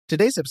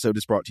Today's episode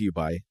is brought to you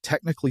by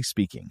Technically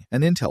Speaking,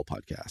 an Intel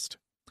podcast.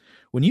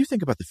 When you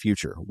think about the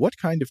future, what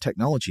kind of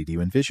technology do you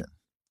envision?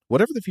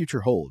 Whatever the future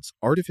holds,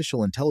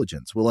 artificial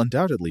intelligence will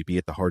undoubtedly be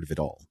at the heart of it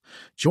all.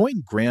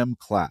 Join Graham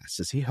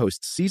Class as he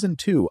hosts Season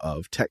 2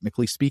 of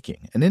Technically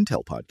Speaking, an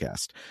Intel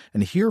podcast,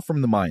 and hear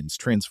from the minds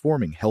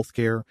transforming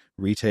healthcare,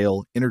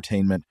 retail,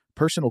 entertainment,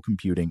 personal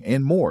computing,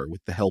 and more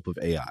with the help of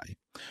AI.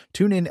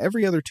 Tune in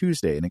every other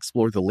Tuesday and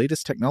explore the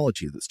latest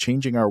technology that's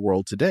changing our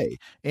world today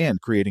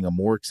and creating a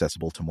more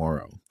accessible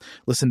tomorrow.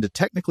 Listen to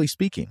Technically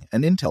Speaking,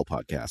 an Intel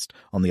podcast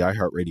on the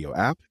iHeartRadio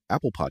app,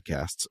 Apple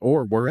Podcasts,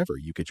 or wherever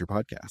you get your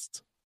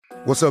podcasts.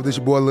 What's up, this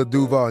your boy Lil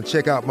Duval, and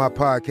check out my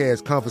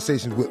podcast,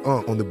 Conversations with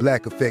Unc, on the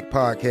Black Effect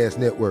Podcast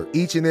Network.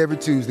 Each and every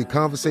Tuesday,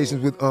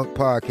 Conversations with Unc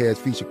podcast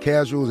feature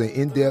casuals and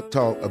in-depth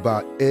talk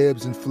about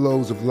ebbs and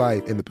flows of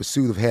life and the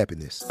pursuit of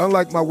happiness.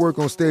 Unlike my work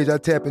on stage, I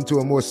tap into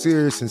a more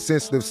serious and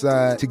sensitive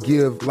side to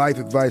give life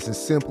advice and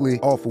simply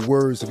offer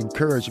words of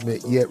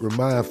encouragement, yet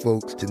remind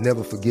folks to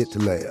never forget to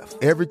laugh.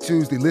 Every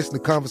Tuesday, listen to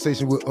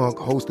Conversations with Unc,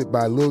 hosted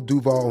by Lil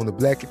Duval on the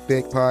Black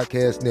Effect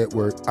Podcast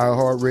Network,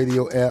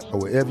 iHeartRadio app,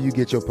 or wherever you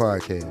get your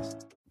podcasts.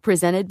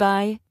 Presented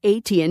by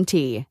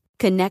AT&T.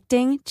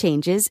 Connecting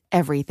changes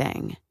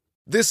everything.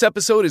 This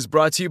episode is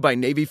brought to you by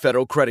Navy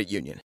Federal Credit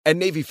Union. At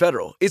Navy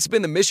Federal, it's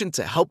been the mission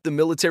to help the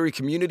military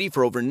community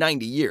for over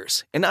 90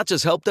 years. And not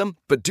just help them,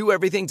 but do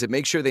everything to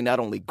make sure they not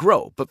only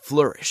grow, but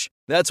flourish.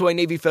 That's why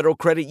Navy Federal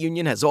Credit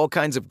Union has all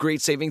kinds of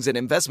great savings and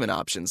investment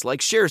options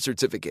like share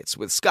certificates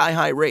with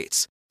sky-high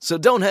rates. So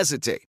don't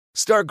hesitate.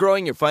 Start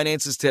growing your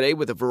finances today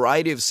with a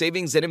variety of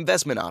savings and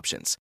investment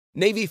options.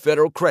 Navy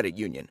Federal Credit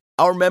Union.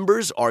 Our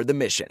members are the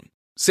mission.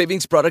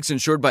 Savings products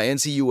insured by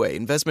NCUA.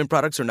 Investment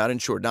products are not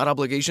insured, not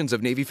obligations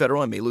of Navy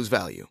Federal and may lose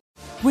value.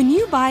 When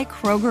you buy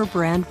Kroger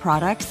brand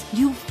products,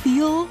 you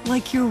feel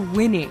like you're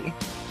winning.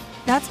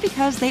 That's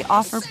because they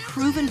offer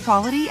proven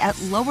quality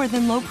at lower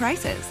than low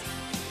prices.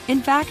 In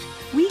fact,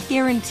 we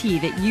guarantee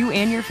that you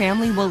and your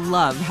family will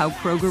love how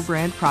Kroger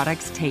brand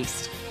products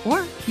taste,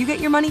 or you get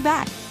your money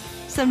back.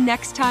 So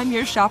next time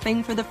you're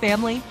shopping for the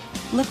family,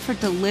 look for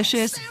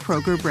delicious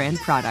Kroger brand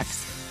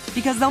products,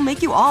 because they'll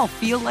make you all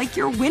feel like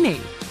you're winning.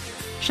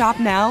 Shop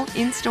now,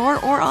 in-store,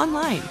 or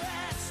online.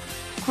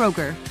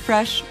 Kroger,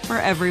 fresh for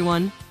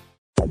everyone.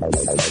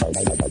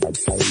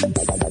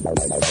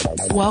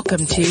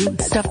 Welcome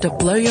to Stuff to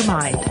Blow Your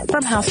Mind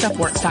from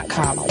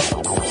HowStuffWorks.com.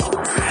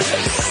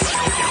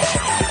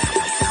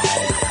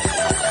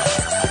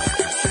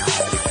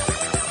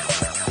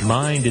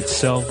 Mind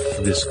itself,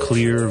 this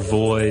clear,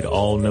 void,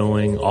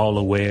 all-knowing,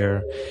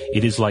 all-aware,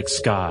 it is like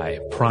sky,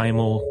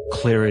 primal,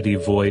 clarity,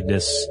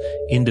 voidness,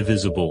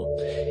 indivisible.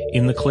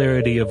 In the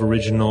clarity of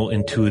original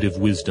intuitive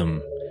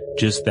wisdom,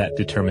 just that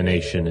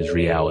determination is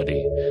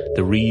reality.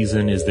 The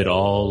reason is that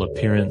all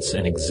appearance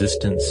and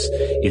existence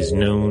is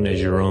known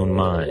as your own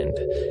mind,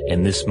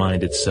 and this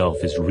mind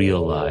itself is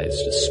realized,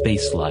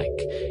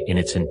 space-like in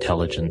its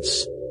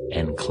intelligence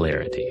and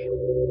clarity.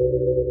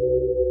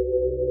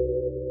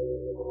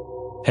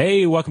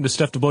 Hey, welcome to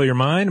Stuff to Blow Your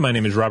Mind. My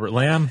name is Robert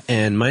Lamb.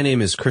 And my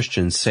name is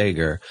Christian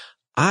Sager.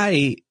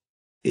 I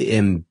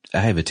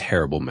have a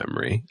terrible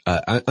memory.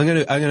 I'm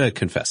gonna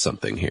confess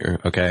something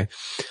here, okay?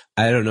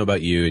 I don't know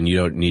about you, and you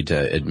don't need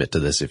to admit to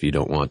this if you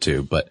don't want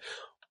to, but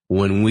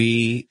when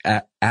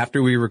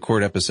after we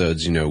record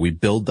episodes, you know, we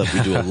build up,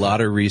 we do a lot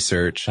of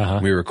research,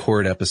 we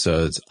record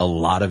episodes, a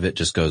lot of it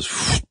just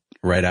goes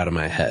right out of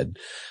my head.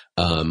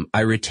 I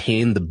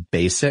retain the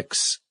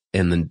basics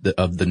and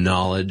of the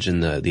knowledge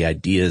and the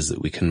ideas that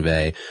we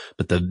convey,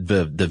 but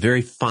the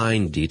very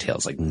fine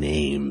details like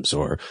names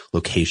or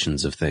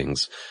locations of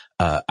things,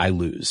 I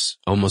lose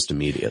almost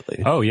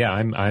immediately. Oh yeah,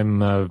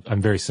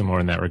 I'm very similar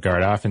in that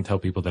regard. I often tell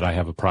people that I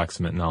have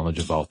approximate knowledge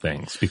of all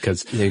things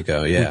because there you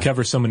go, yeah. We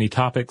cover so many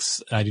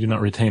topics. I do not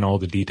retain all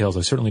the details.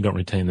 I certainly don't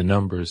retain the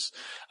numbers,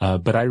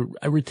 but I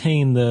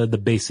retain the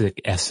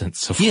basic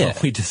essence of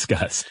what we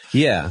discussed.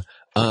 Yeah.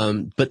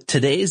 But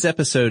today's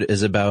episode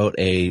is about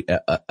a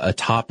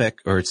topic,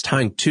 or it's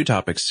tying two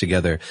topics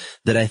together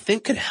that I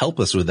think could help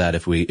us with that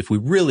if we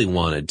really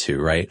wanted to,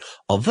 right?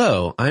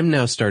 Although I'm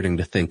now starting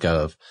to think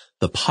of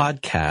the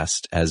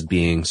podcast as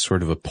being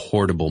sort of a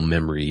portable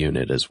memory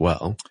unit as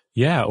well.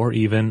 Yeah, or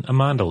even a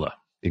mandala.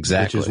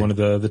 Exactly. Which is one of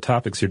the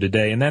topics here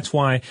today. And that's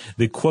why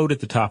the quote at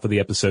the top of the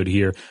episode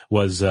here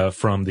was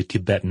from the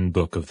Tibetan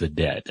Book of the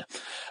Dead.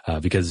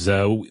 Because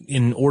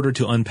in order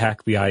to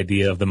unpack the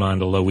idea of the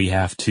mandala, we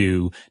have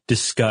to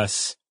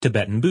discuss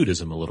Tibetan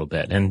Buddhism a little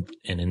bit. And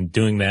in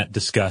doing that,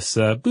 discuss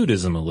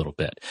Buddhism a little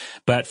bit.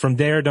 But from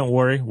there, don't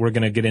worry, we're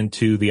going to get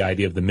into the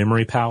idea of the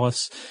memory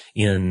palace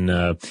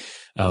in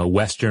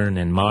Western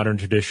and modern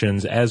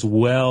traditions, as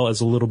well as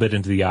a little bit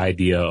into the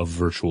idea of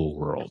virtual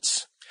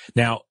worlds.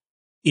 Now,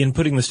 in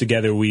putting this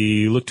together,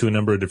 we looked to a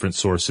number of different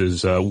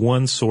sources.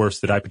 One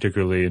source that I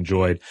particularly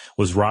enjoyed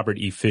was Robert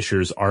E.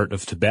 Fisher's Art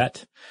of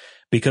Tibet,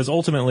 because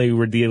ultimately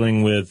we're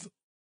dealing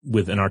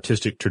with an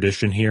artistic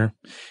tradition here,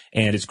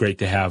 and it's great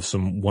to have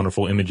some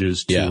wonderful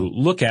images to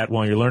look at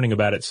while you're learning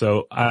about it.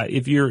 So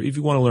if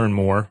you want to learn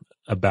more,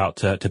 about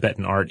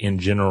Tibetan art in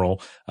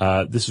general,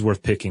 this is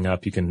worth picking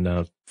up. You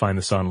can find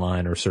this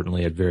online or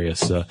certainly at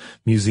various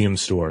museum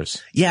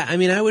stores. Yeah, I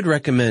mean, I would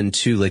recommend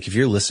too, like if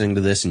you're listening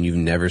to this and you've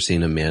never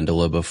seen a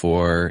mandala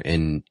before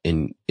and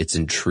it's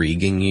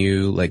intriguing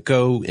you, like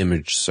go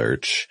image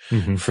search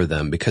for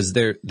them, because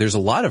there's a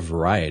lot of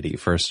variety,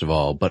 first of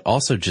all, but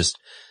also just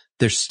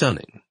they're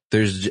stunning.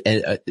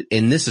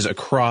 And this is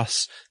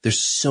across, there's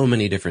so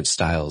many different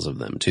styles of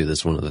them too.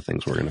 That's one of the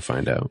things we're going to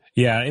find out.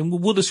 Yeah. And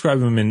we'll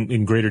describe them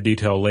in greater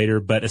detail later,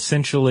 but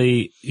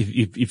essentially,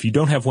 if you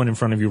don't have one in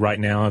front of you right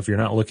now, if you're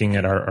not looking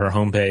at our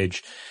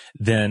homepage,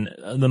 then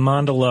the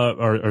mandala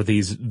are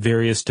these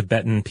various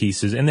Tibetan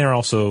pieces, and there are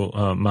also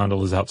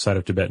mandalas outside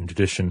of Tibetan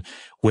tradition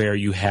where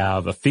you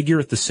have a figure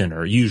at the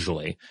center,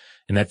 usually.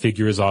 And that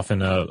figure is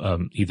often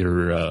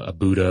either a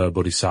Buddha, a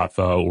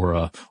Bodhisattva, or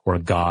a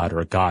god or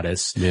a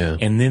goddess. Yeah.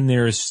 And then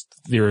there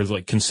are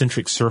like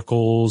concentric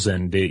circles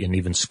and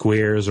even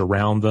squares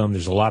around them.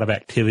 There's a lot of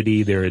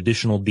activity. There are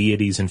additional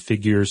deities and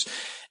figures,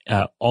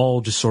 all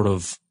just sort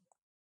of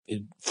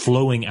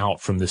flowing out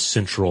from this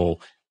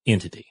central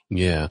entity.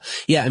 Yeah.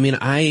 Yeah. I mean,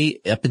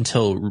 up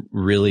until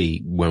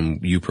really when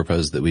you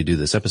proposed that we do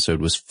this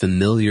episode, was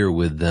familiar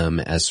with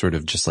them as sort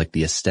of just like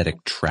the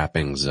aesthetic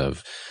trappings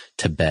of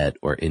Tibet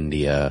or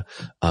India,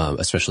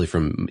 especially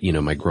from,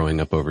 my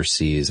growing up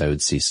overseas. I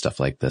would see stuff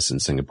like this in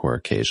Singapore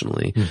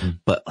occasionally,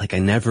 but like I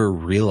never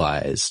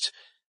realized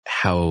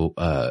how,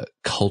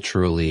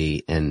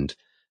 culturally and,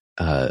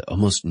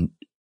 almost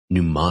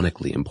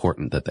mnemonically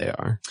important that they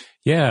are.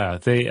 Yeah,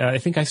 I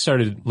think I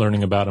started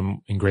learning about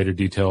them in greater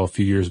detail a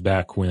few years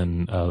back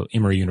when,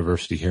 Emory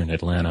University here in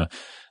Atlanta,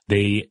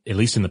 they, at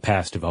least in the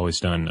past, have always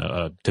done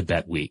a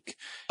Tibet week.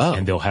 Oh.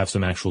 And they'll have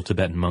some actual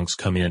Tibetan monks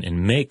come in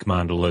and make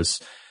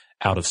mandalas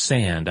out of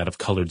sand, out of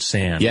colored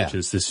sand, which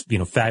is this,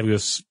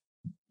 fabulous,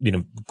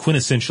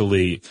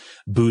 quintessentially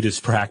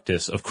Buddhist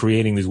practice of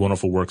creating these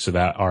wonderful works of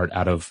art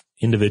out of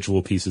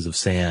individual pieces of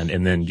sand,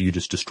 and then you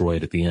just destroy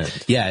it at the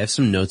end. Yeah, I have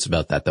some notes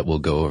about that we'll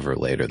go over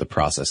later. The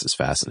process is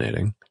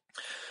fascinating.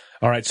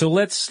 All right, so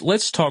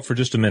let's talk for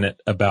just a minute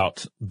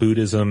about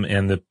Buddhism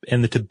and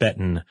the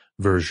Tibetan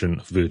version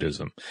of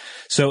Buddhism.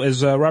 So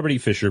as Robert E.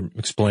 Fisher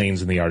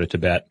explains in The Art of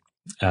Tibet,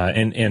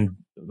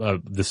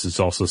 this is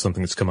also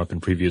something that's come up in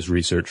previous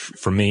research.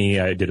 For me,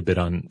 I did a bit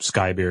on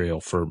sky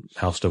burial for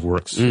How Stuff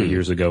Works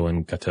years ago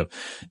and got to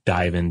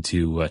dive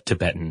into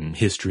Tibetan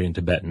history and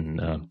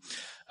Tibetan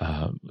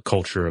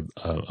culture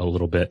a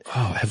little bit.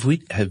 Oh,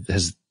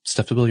 has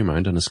Stuff to Blow Your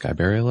Mind done a sky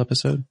burial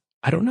episode?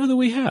 I don't know that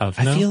we have.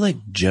 I feel like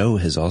Joe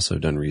has also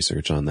done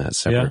research on that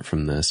separate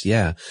from this.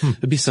 Yeah.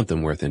 It'd be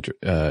something worth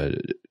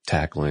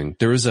tackling.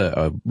 There was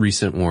a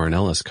recent Warren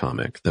Ellis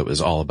comic that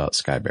was all about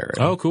sky burial.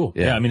 Oh, cool.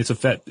 Yeah. I mean, it's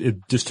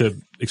just to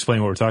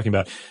explain what we're talking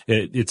about,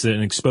 it's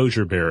an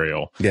exposure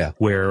burial. Yeah.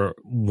 Where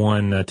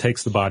one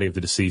takes the body of the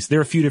deceased. There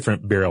are a few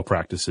different burial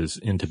practices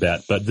in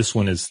Tibet, but this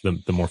one is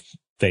the more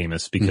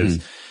famous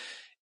because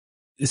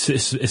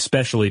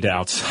especially to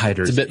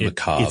outsiders, it's a bit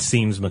macabre. It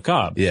seems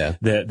macabre. Yeah.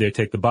 They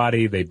take the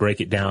body, they break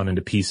it down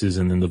into pieces,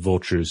 and then the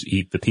vultures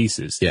eat the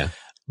pieces. Yeah.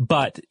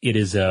 But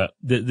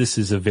this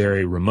is a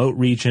very remote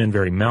region,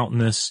 very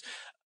mountainous.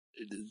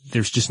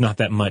 There's just not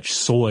that much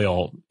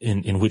soil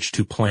in which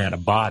to plant a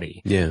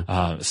body.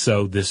 Yeah.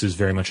 So this is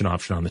very much an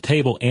option on the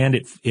table, and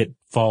it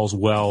falls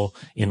well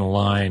in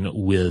line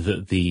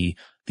with the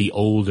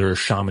older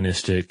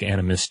shamanistic,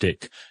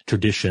 animistic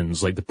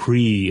traditions, like the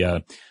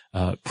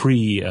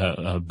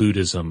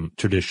pre-Buddhism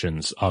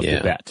traditions of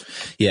Tibet.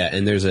 Yeah,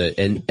 and there's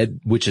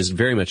which is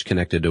very much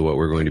connected to what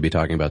we're going to be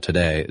talking about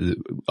today,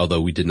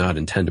 although we did not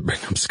intend to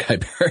bring up sky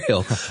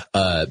burial.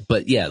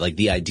 But yeah, like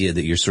the idea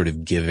that you're sort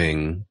of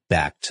giving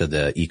back to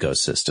the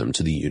ecosystem,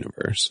 to the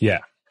universe. Yeah.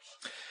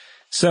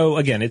 So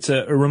again, it's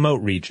a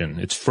remote region.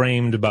 It's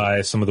framed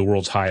by some of the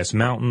world's highest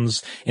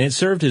mountains, and it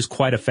served as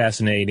quite a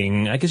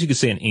fascinating, I guess you could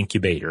say, an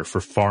incubator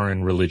for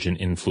foreign religion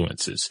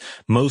influences,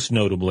 most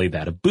notably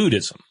that of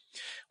Buddhism,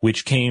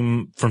 which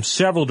came from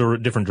several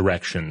different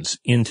directions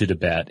into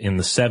Tibet in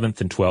the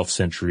 7th and 12th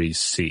centuries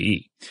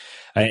CE.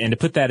 And to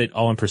put that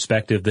all in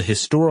perspective, the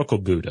historical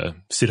Buddha,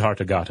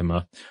 Siddhartha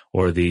Gautama,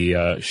 or the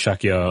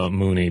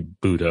Shakyamuni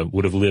Buddha,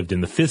 would have lived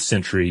in the 5th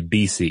century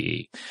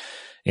BCE.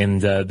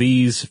 And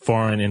these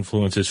foreign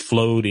influences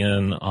flowed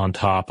in on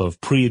top of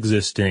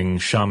pre-existing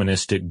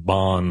shamanistic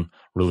Bon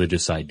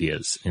religious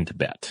ideas in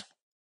Tibet.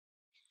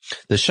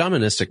 The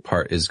shamanistic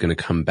part is going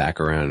to come back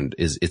around.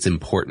 It's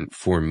important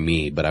for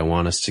me, but I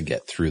want us to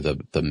get through the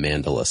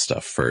mandala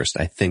stuff first.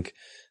 I think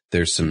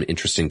there's some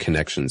interesting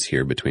connections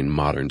here between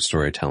modern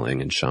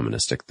storytelling and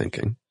shamanistic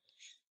thinking.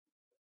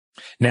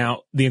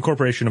 Now, the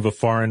incorporation of a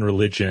foreign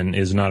religion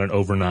is not an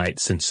overnight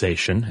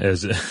sensation,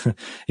 as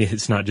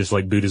it's not just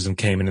like Buddhism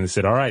came in and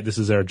said, all right, this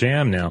is our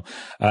jam now.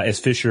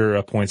 As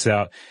Fisher points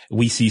out,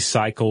 we see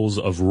cycles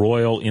of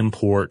royal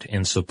import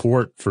and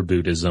support for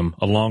Buddhism,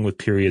 along with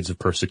periods of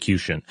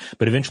persecution.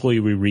 But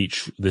eventually we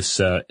reach this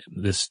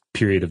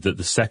period of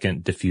the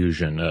second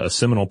diffusion, a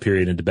seminal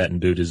period in Tibetan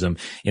Buddhism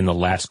in the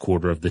last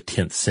quarter of the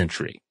 10th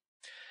century.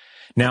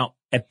 Now,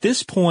 at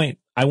this point,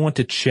 I want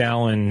to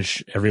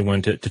challenge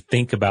everyone to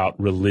think about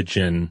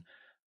religion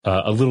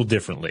a little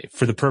differently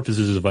for the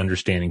purposes of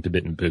understanding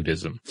Tibetan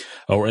Buddhism,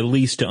 or at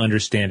least to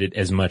understand it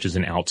as much as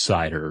an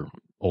outsider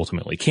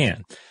ultimately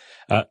can.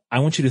 I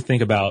want you to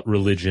think about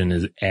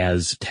religion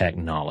as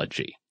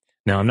technology.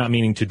 Now, I'm not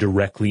meaning to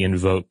directly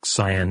invoke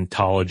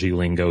Scientology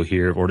lingo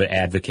here or to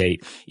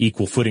advocate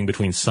equal footing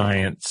between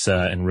science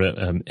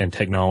and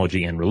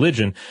technology and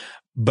religion,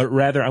 but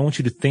rather I want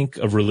you to think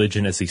of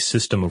religion as a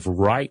system of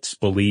rites,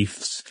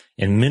 beliefs,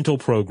 and mental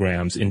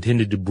programs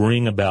intended to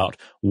bring about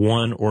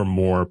one or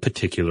more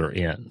particular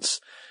ends.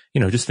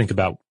 Just think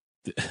about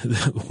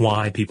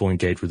why people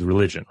engage with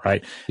religion,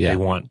 right? Yeah. They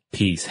want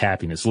peace,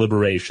 happiness,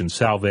 liberation,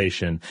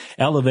 salvation,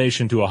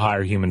 elevation to a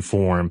higher human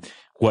form,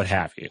 what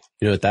have you.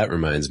 You know what that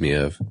reminds me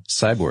of?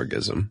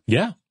 Cyborgism.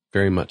 Yeah.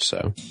 Very much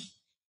so.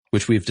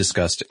 Which we've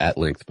discussed at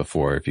length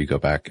before. If you go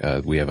back,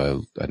 we have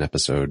an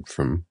episode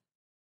from,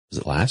 was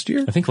it last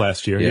year? I think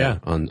last year, yeah.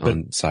 On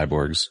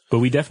cyborgs. But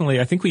we definitely,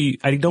 I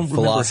don't remember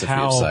how. Philosophy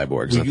of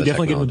cyborgs. We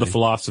definitely get into the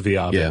philosophy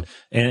of it.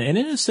 And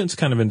in a sense,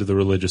 kind of into the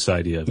religious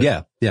idea of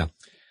it. Yeah.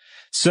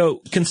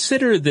 So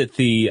consider that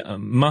the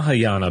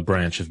Mahayana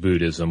branch of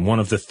Buddhism, one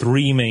of the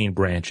three main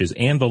branches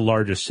and the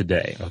largest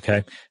today,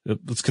 okay?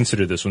 Let's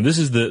consider this one. This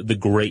is the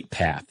Great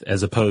Path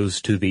as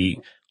opposed to the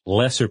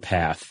lesser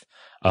path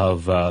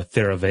of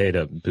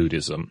Theravada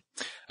Buddhism,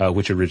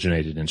 which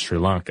originated in Sri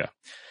Lanka.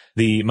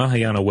 The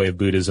Mahayana way of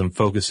Buddhism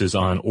focuses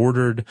on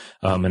ordered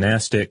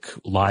monastic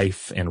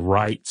life and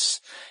rites,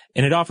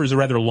 and it offers a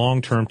rather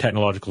long-term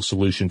technological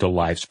solution to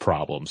life's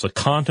problems, a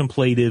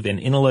contemplative and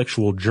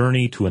intellectual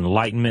journey to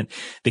enlightenment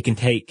that can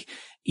take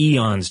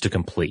eons to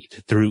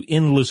complete through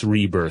endless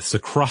rebirths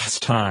across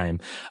time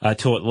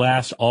till at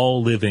last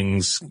all living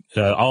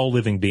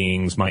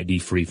beings might be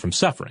free from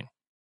suffering.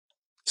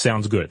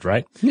 Sounds good,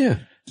 right? Yeah.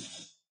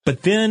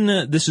 But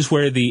then this is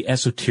where the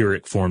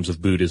esoteric forms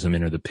of Buddhism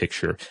enter the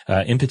picture.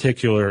 In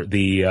particular,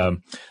 the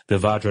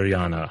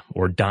Vajrayana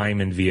or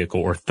diamond vehicle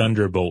or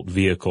thunderbolt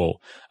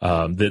vehicle,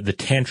 the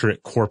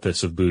tantric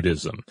corpus of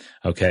Buddhism.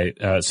 Okay,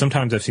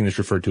 sometimes I've seen this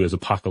referred to as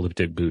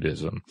apocalyptic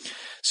Buddhism.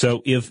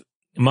 So if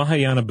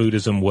Mahayana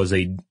Buddhism was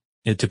to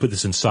put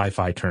this in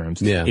sci-fi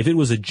terms, if it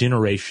was a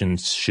generation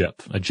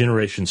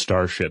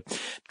starship,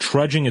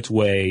 trudging its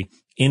way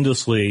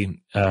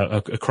endlessly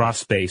across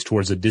space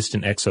towards a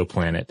distant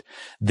exoplanet,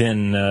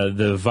 then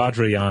the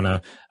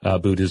Vajrayana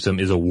Buddhism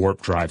is a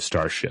warp drive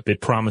starship.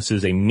 It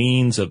promises a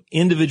means of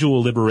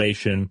individual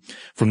liberation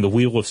from the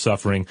wheel of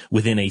suffering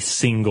within a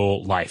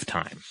single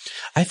lifetime.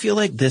 I feel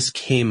like this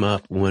came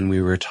up when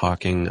we were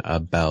talking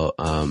about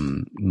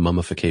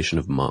mummification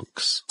of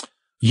monks.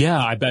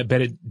 Yeah, I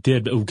bet it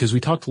did, because we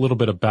talked a little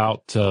bit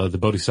about the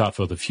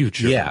Bodhisattva of the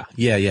future. Yeah.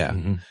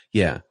 Mm-hmm.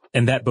 Yeah.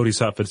 And that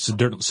bodhisattva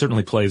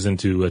certainly plays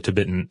into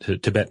Tibetan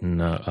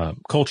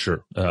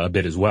culture a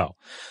bit as well.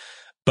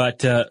 But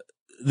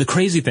the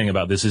crazy thing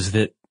about this is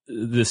that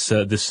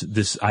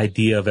this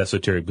idea of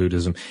esoteric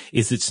Buddhism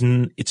is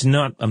it's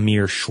not a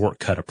mere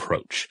shortcut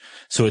approach.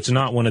 So it's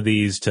not one of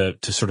these to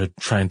sort of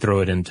try and throw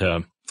it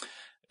into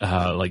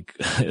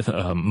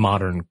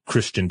modern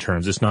Christian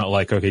terms. It's not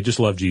like, okay, just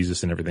love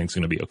Jesus and everything's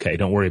going to be okay.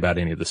 Don't worry about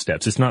any of the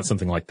steps. It's not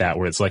something like that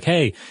where it's like,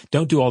 hey,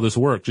 don't do all this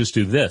work. Just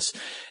do this.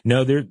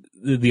 No,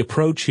 the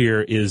approach here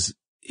is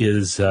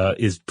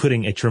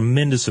putting a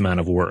tremendous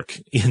amount of work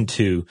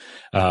into,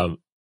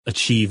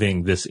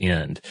 achieving this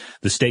end.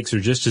 The stakes are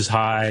just as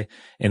high,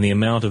 and the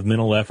amount of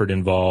mental effort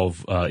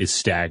involved, is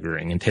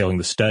staggering, entailing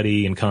the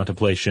study and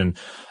contemplation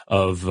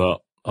of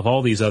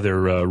all these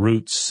other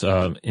routes,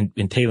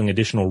 entailing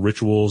additional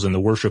rituals and the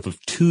worship of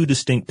two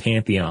distinct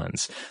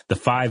pantheons, the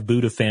 5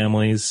 Buddha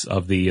families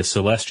of the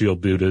celestial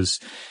Buddhas,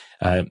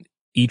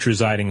 each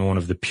residing in one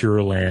of the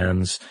Pure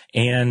Lands,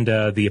 and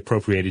the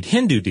appropriated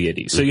Hindu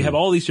deities. So you have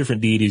all these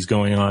different deities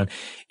going on.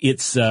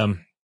 It's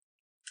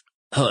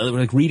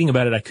like reading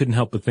about it, I couldn't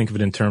help but think of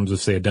it in terms of,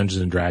 say, a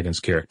Dungeons and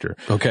Dragons character.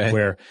 Okay.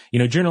 Where,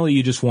 generally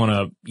you just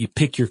you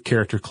pick your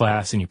character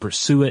class and you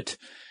pursue it.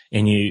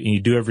 And you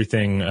do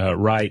everything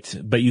right,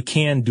 but you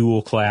can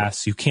dual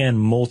class, you can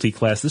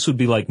multi-class. This would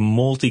be like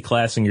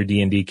multi-classing your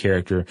D&D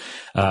character,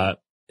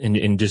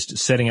 and just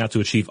setting out to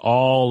achieve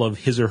all of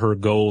his or her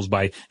goals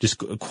by just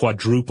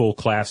quadruple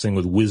classing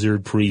with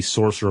wizard, priest,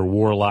 sorcerer,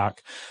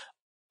 warlock,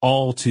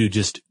 all to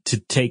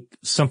take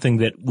something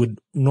that would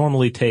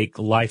normally take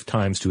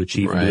lifetimes to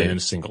achieve within a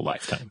single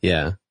lifetime.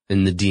 Yeah.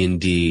 In the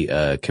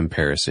D&D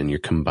comparison, you're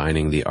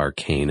combining the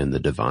arcane and the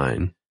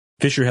divine.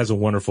 Fisher has a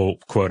wonderful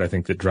quote, I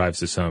think, that drives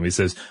this home. He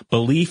says,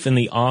 "Belief in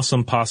the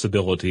awesome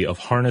possibility of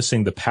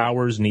harnessing the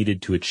powers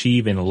needed to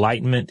achieve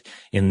enlightenment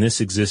in this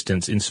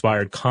existence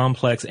inspired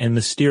complex and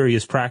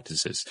mysterious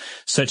practices.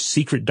 Such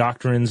secret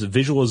doctrines,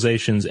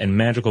 visualizations, and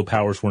magical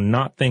powers were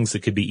not things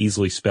that could be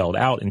easily spelled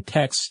out in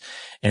texts,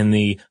 and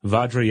the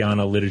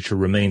Vajrayana literature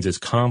remains as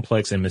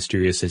complex and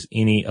mysterious as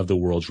any of the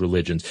world's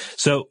religions."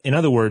 So, in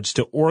other words,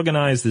 to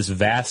organize this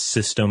vast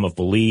system of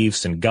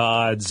beliefs and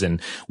gods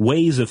and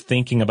ways of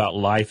thinking about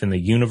life in the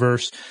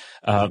universe.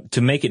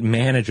 To make it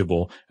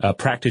manageable,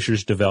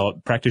 practitioners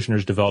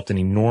developed an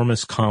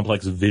enormous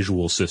complex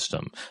visual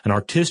system, an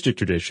artistic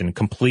tradition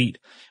complete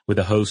with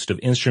a host of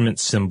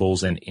instruments,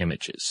 symbols, and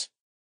images.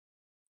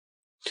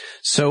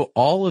 So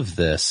all of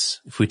this,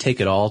 if we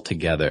take it all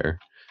together,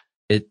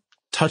 it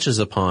touches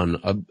upon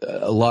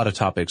a lot of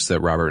topics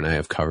that Robert and I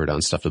have covered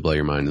on Stuff to Blow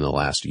Your Mind in the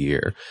last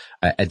year.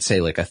 I'd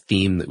say like a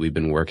theme that we've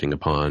been working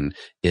upon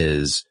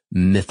is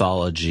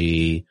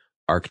mythology,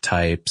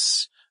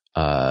 archetypes,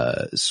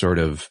 sort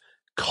of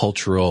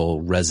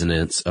cultural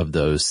resonance of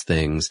those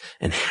things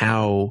and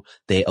how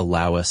they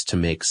allow us to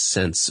make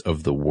sense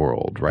of the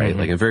world, right? Mm-hmm.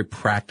 Like a very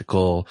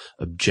practical,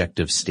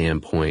 objective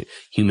standpoint,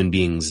 human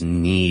beings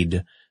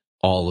need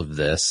all of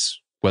this,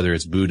 whether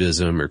it's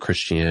Buddhism or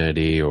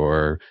Christianity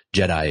or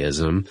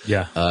Jediism,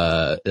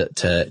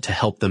 to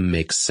help them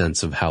make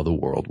sense of how the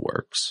world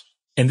works.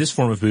 And this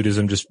form of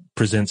Buddhism just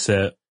presents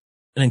an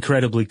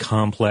incredibly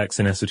complex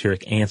and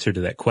esoteric answer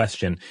to that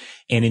question.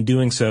 And in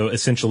doing so,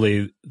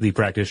 essentially, the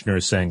practitioner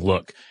is saying,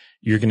 look,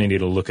 you're going to need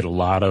to look at a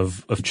lot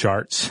of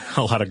charts,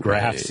 a lot of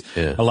graphs,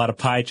 a lot of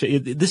pie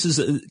charts. This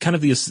is kind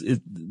of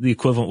the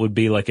equivalent would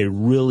be like a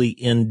really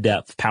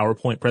in-depth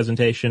PowerPoint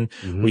presentation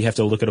where you have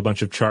to look at a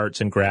bunch of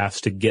charts and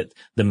graphs to get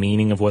the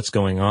meaning of what's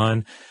going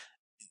on.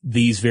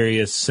 These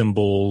various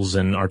symbols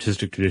and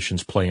artistic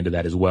traditions play into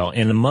that as well.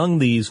 And among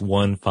these,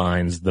 one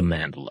finds the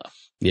mandala.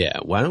 Yeah.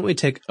 Why don't we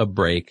take a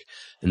break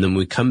and then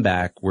we come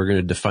back, we're going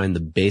to define the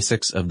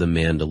basics of the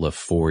mandala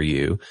for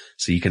you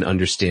so you can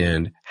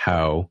understand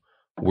how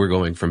we're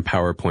going from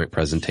PowerPoint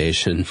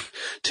presentation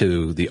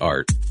to the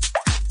art.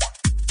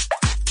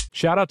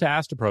 Shout out to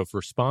Astepro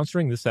for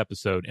sponsoring this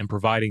episode and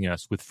providing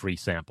us with free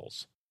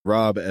samples.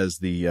 Rob, as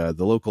the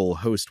local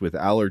host with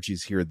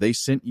allergies here, they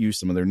sent you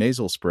some of their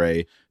nasal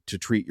spray to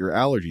treat your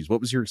allergies.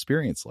 What was your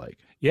experience like?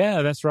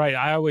 Yeah, that's right.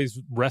 I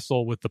always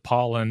wrestle with the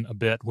pollen a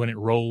bit when it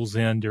rolls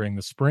in during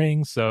the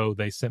spring, so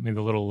they sent me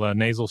the little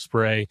nasal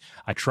spray.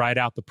 I tried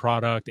out the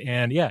product,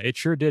 and yeah, it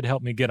sure did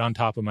help me get on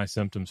top of my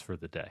symptoms for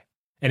the day.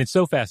 And it's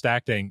so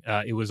fast-acting,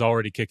 it was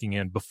already kicking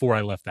in before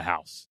I left the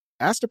house.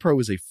 Astepro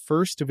is a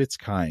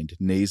first-of-its-kind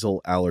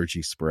nasal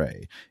allergy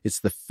spray. It's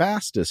the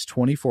fastest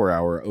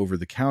 24-hour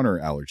over-the-counter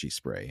allergy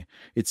spray.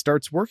 It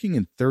starts working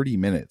in 30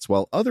 minutes,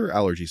 while other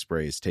allergy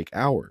sprays take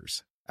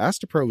hours.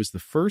 Astepro is the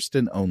first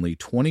and only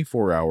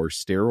 24-hour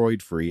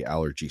steroid-free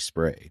allergy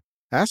spray.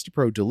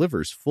 Astepro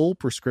delivers full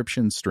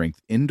prescription-strength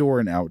indoor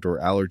and outdoor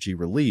allergy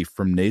relief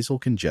from nasal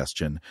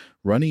congestion,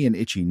 runny and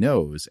itchy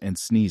nose, and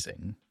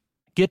sneezing.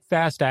 Get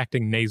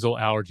fast-acting nasal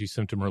allergy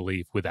symptom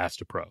relief with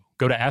Astepro.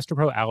 Go to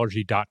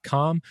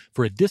asteproallergy.com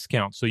for a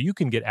discount so you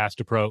can get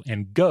Astepro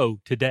and go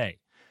today.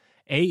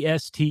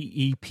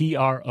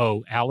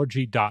 ASTEPRO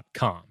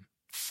allergy.com.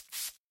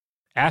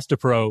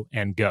 Astepro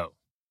and go.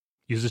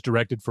 Use as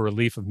directed for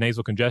relief of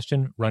nasal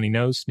congestion, runny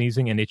nose,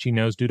 sneezing, and itchy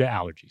nose due to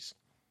allergies.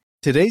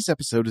 Today's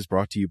episode is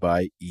brought to you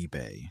by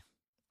eBay.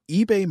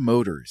 eBay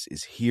Motors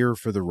is here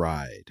for the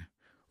ride.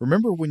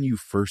 Remember when you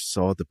first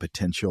saw the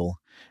potential?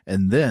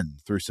 And then,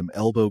 through some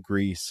elbow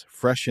grease,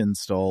 fresh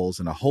installs,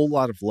 and a whole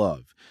lot of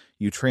love,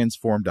 you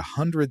transformed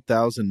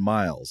 100,000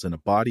 miles and a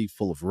body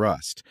full of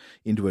rust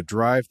into a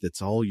drive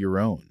that's all your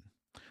own.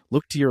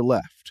 Look to your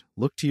left.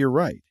 Look to your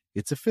right.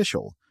 It's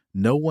official.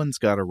 No one's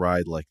got a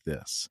ride like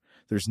this.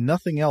 There's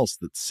nothing else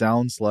that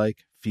sounds like,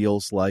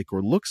 feels like,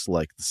 or looks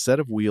like the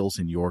set of wheels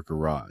in your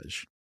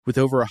garage. With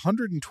over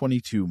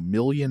 122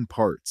 million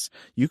parts,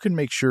 you can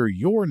make sure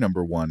your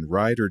number one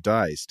ride or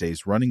die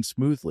stays running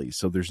smoothly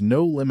so there's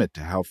no limit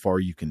to how far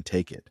you can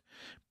take it.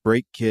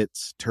 Brake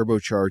kits,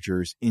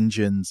 turbochargers,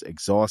 engines,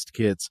 exhaust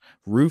kits,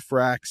 roof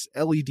racks,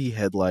 LED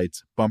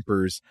headlights,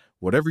 bumpers,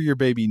 whatever your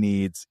baby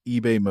needs,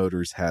 eBay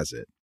Motors has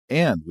it.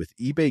 And with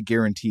eBay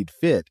Guaranteed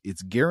Fit,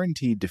 it's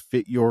guaranteed to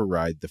fit your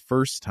ride the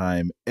first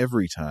time,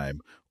 every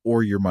time,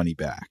 or your money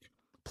back.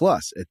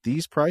 Plus, at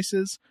these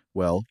prices,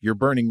 well, you're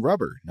burning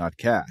rubber, not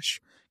cash.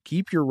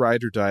 Keep your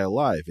ride or die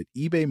alive at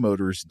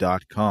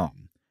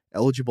ebaymotors.com.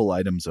 Eligible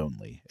items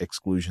only.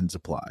 Exclusions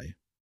apply.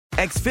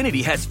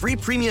 Xfinity has free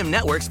premium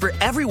networks for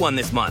everyone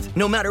this month,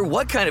 no matter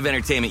what kind of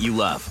entertainment you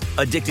love.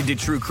 Addicted to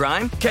true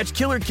crime? Catch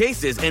killer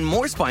cases and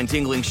more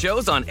spine-tingling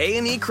shows on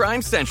A&E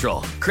Crime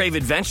Central. Crave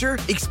adventure?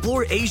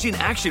 Explore Asian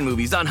action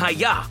movies on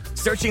Hi-Ya.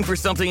 Searching for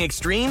something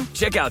extreme?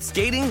 Check out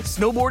skating,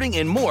 snowboarding,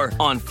 and more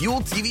on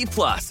Fuel TV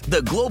Plus,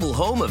 the global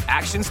home of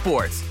action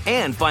sports.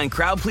 And find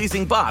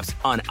crowd-pleasing bops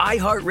on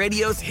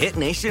iHeartRadio's Hit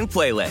Nation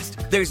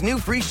playlist. There's new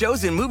free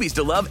shows and movies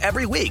to love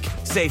every week.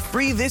 Say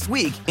free this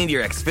week in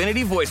your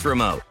Xfinity voice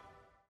remote.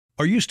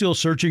 Are you still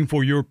searching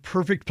for your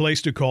perfect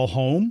place to call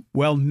home?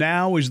 Well,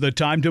 now is the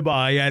time to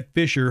buy at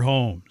Fisher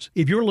Homes.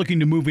 If you're looking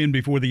to move in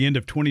before the end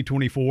of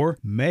 2024,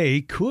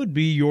 May could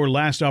be your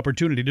last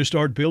opportunity to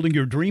start building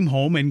your dream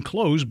home and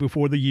close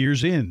before the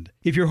year's end.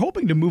 If you're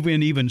hoping to move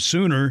in even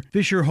sooner,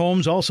 Fisher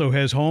Homes also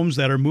has homes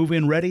that are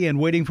move-in ready and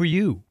waiting for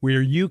you,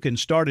 where you can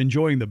start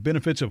enjoying the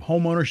benefits of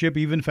homeownership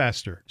even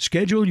faster.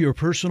 Schedule your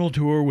personal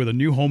tour with a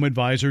new home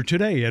advisor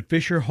today at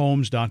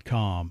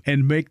FisherHomes.com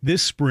and make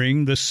this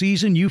spring the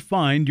season you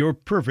find your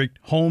perfect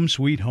home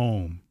sweet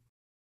home.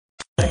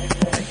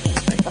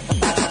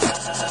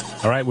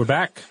 All right, we're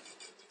back.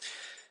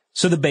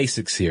 So the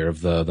basics here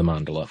of the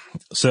mandala.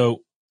 So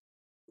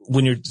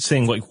when you're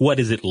saying, like, what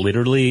is it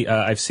literally?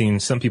 I've seen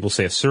some people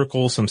say a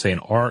circle, some say an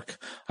arc.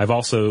 I've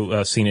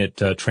also seen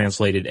it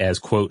translated as,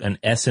 quote, an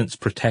essence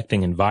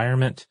protecting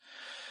environment.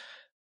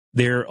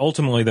 They're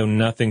ultimately, though,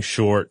 nothing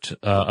short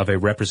of a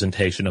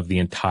representation of the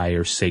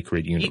entire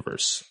sacred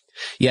universe.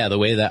 Yeah, the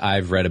way that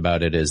I've read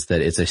about it is that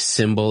it's a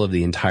symbol of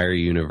the entire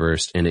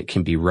universe, and it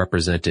can be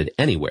represented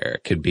anywhere.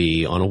 It could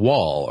be on a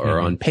wall or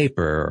on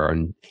paper or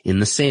in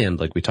the sand,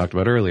 like we talked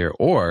about earlier,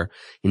 or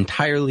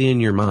entirely in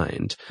your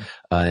mind.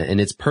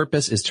 And its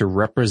purpose is to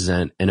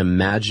represent an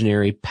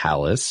imaginary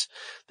palace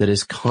that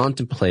is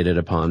contemplated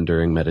upon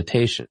during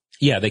meditation.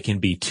 Yeah, they can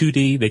be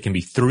 2D, they can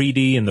be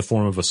 3D in the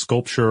form of a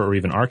sculpture or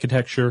even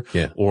architecture,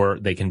 or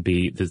they can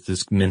be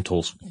this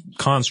mental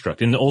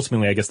construct. And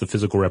ultimately, I guess the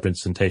physical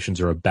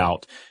representations are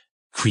about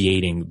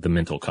creating the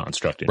mental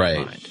construct in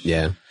your mind.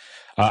 Yeah.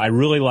 I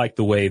really like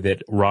the way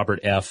that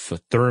Robert F.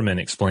 Thurman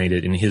explained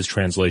it in his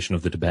translation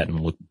of the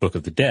Tibetan Book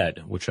of the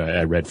Dead, which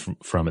I read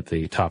from at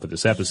the top of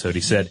this episode.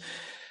 He said,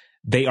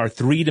 they are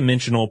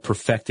three-dimensional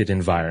perfected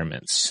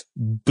environments,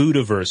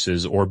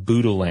 Buddhaverses or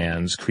Buddha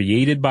lands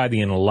created by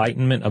the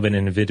enlightenment of an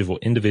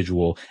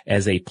individual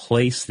as a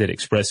place that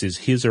expresses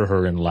his or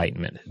her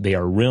enlightenment. They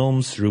are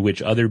realms through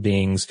which other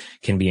beings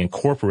can be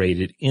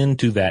incorporated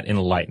into that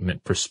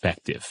enlightenment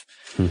perspective.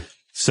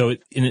 So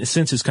in a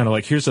sense, it's kind of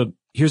like, here's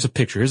a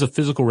picture, here's a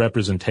physical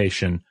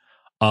representation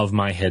of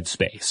my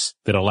headspace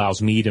that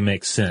allows me to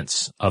make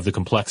sense of the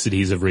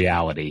complexities of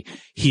reality.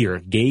 Here,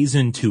 gaze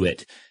into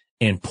it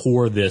and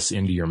pour this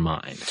into your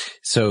mind.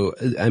 So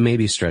I may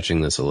be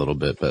stretching this a little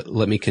bit, but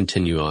let me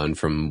continue on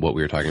from what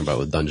we were talking about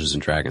with Dungeons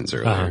and Dragons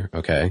earlier.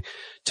 Okay.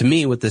 To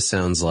me, what this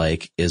sounds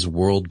like is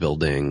world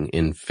building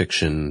in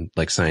fiction,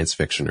 like science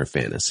fiction or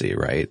fantasy,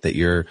 right? That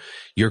you're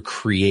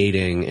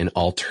creating an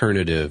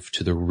alternative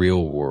to the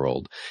real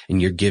world, and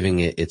you're giving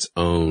it its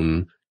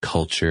own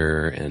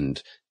culture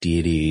and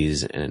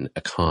deities and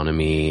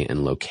economy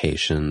and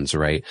locations,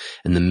 right?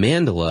 And the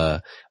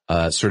mandala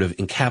sort of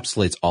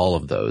encapsulates all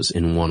of those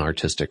in one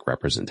artistic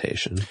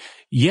representation.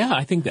 Yeah,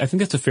 I think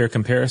that's a fair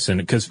comparison,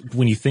 because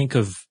when you think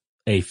of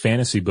a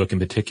fantasy book in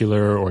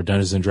particular or a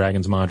Dungeons and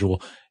Dragons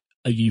module,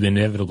 you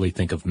inevitably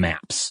think of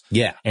maps.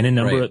 Yeah. And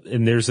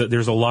there's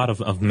a lot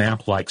of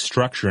map-like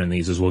structure in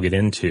these, as we'll get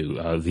into.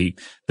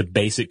 The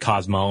basic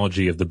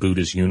cosmology of the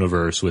Buddhist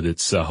universe with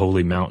its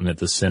holy mountain at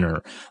the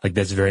center, like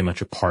that's very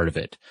much a part of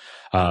it.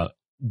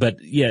 But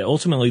yeah,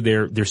 ultimately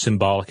they're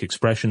symbolic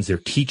expressions, they're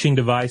teaching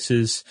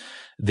devices,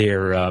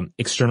 they're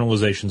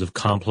externalizations of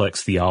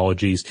complex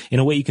theologies. In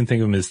a way, you can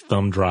think of them as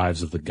thumb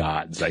drives of the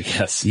gods, I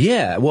guess.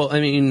 Yeah, well, I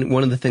mean,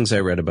 one of the things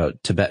I read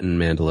about Tibetan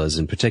mandalas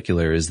in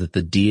particular is that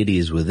the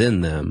deities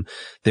within them,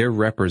 they're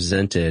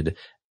represented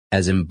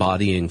as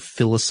embodying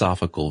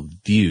philosophical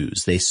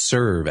views. They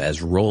serve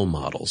as role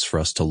models for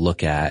us to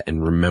look at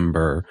and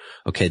remember,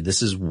 okay,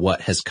 this is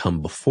what has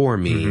come before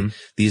me.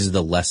 These are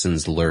the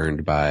lessons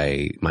learned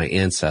by my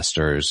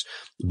ancestors.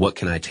 What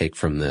can I take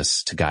from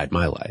this to guide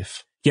my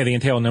life? Yeah, they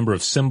entail a number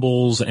of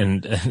symbols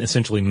and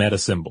essentially meta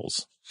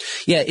symbols.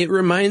 Yeah, it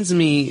reminds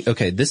me,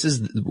 okay, this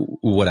is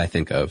what I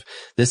think of.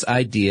 This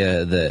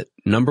idea that,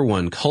 number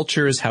one,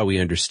 culture is how we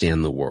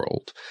understand the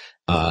world.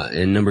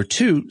 And number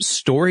two,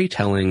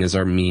 storytelling is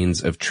our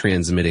means of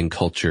transmitting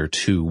culture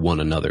to one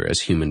another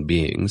as human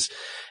beings.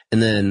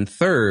 And then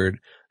third,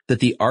 that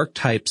the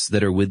archetypes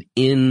that are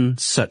within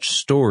such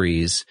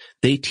stories,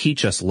 they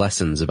teach us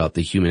lessons about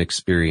the human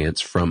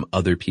experience from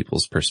other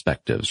people's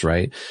perspectives,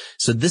 right?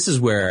 So this is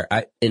where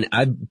I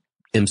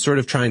am sort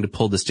of trying to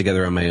pull this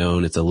together on my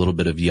own. It's a little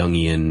bit of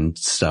Jungian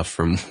stuff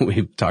from what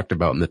we've talked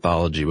about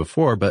mythology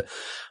before, but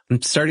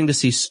I'm starting to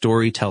see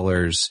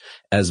storytellers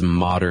as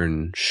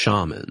modern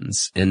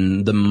shamans.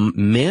 And the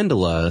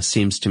mandala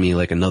seems to me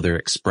like another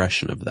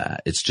expression of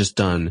that. It's just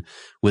done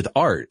with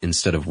art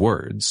instead of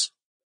words.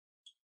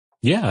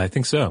 Yeah, I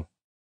think so.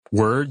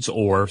 Words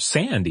or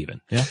sand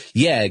even.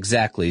 Yeah,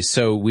 exactly.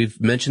 So we've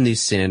mentioned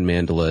these sand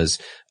mandalas.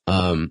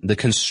 The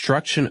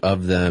construction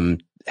of them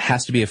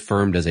has to be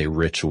affirmed as a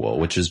ritual,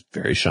 which is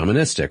very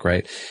shamanistic,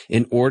 right?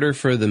 In order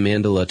for the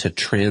mandala to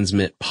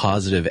transmit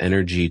positive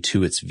energy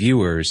to its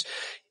viewers,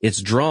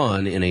 it's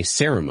drawn in a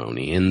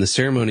ceremony, and the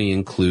ceremony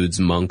includes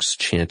monks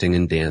chanting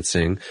and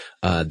dancing.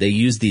 They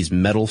use these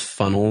metal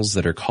funnels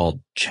that are called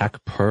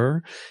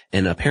chakpur,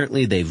 and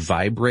apparently they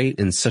vibrate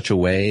in such a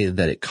way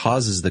that it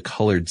causes the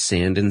colored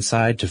sand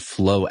inside to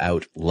flow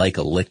out like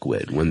a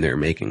liquid when they're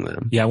making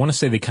them. Yeah, I want to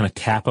say they kind of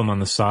tap them on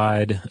the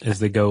side as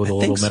they go with a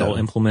little metal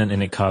implement,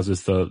 and it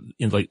causes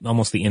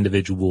almost the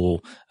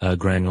individual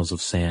granules of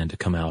sand to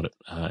come out,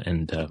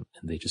 and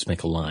they just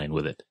make a line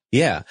with it.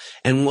 Yeah.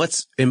 And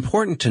what's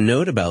important to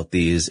note about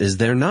these is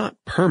they're not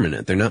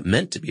permanent. They're not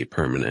meant to be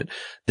permanent.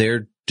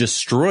 They're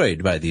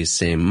destroyed by these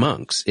same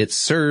monks. It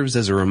serves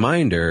as a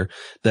reminder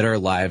that our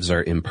lives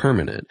are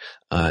impermanent.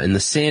 And the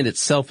sand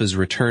itself is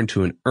returned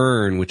to an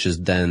urn, which is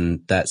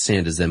then, that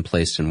sand is then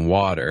placed in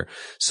water.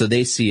 So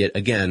they see it,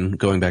 again,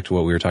 going back to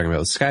what we were talking about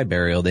with sky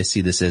burial, they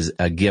see this as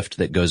a gift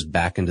that goes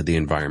back into the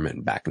environment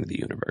and back into the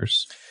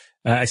universe.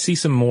 I see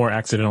some more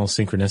accidental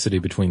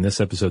synchronicity between this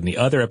episode and the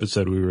other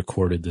episode we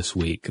recorded this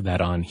week,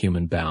 that on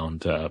human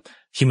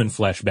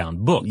flesh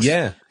bound books.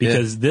 Yeah.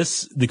 Because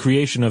the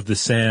creation of the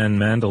sand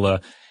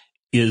mandala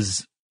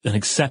is an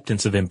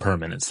acceptance of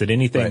impermanence, that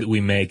anything that we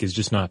make is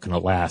just not going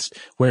to last.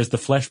 Whereas the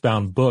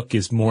flesh-bound book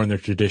is more in the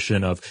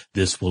tradition of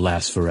this will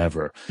last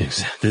forever.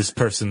 Exactly. This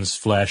person's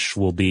flesh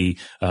will be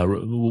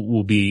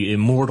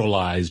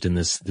immortalized in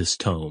this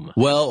tome.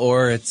 Well,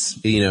 or it's,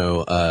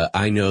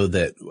 I know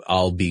that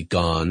I'll be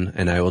gone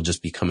and I will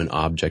just become an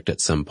object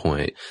at some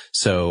point.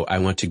 So I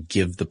want to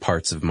give the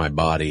parts of my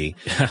body,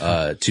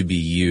 to be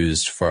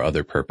used for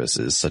other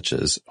purposes, such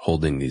as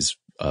holding these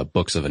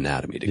books of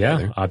anatomy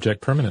together. Yeah,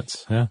 object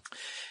permanence. Yeah.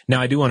 Now,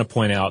 I do want to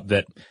point out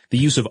that the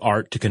use of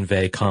art to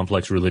convey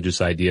complex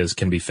religious ideas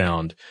can be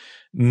found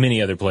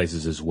many other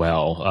places as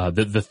well.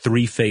 The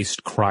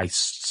three-faced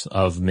Christs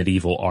of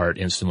medieval art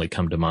instantly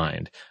come to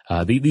mind.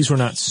 These were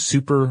not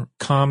super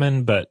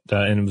common, but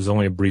and it was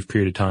only a brief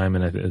period of time,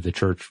 and the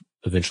church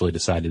eventually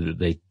decided that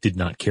they did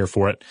not care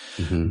for it.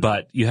 Mm-hmm.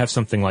 But you have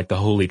something like the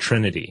Holy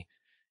Trinity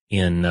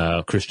in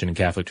Christian and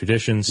Catholic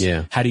traditions.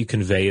 Yeah. How do you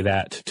convey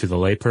that to the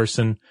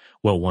layperson?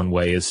 Well, one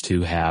way is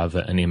to have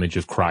an image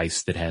of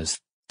Christ that has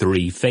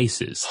three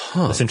faces,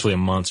 essentially a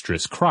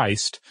monstrous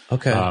Christ.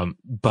 Okay.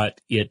 But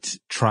it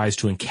tries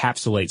to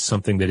encapsulate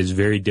something that is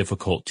very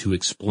difficult to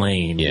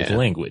explain with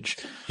language.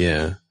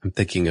 Yeah. I'm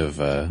thinking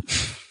of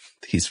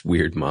these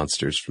weird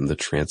monsters from the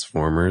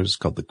Transformers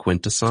called the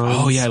Quintessons.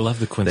 Oh, yeah, I love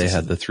the Quintessons. They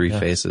had the three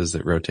faces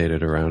that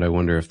rotated around. I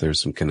wonder if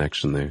there's some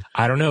connection there.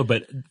 I don't know,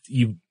 but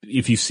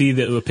if you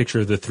see a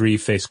picture of the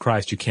three-faced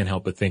Christ, you can't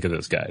help but think of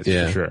those guys,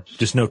 for sure.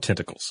 Just no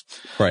tentacles.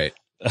 Right.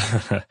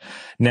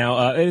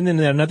 Now, and then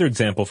another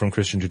example from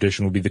Christian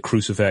tradition would be the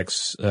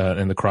crucifix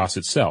and the cross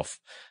itself.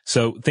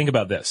 So think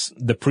about this.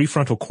 The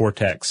prefrontal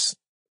cortex,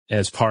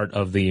 as part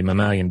of the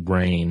mammalian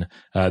brain,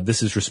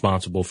 this is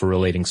responsible for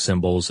relating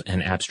symbols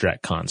and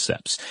abstract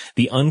concepts.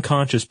 The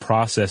unconscious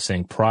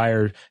processing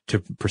prior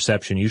to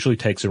perception usually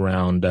takes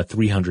around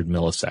 300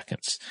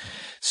 milliseconds.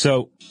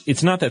 So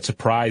it's not that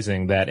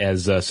surprising that,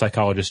 as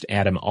psychologist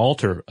Adam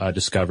Alter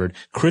discovered,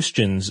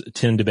 Christians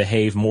tend to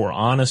behave more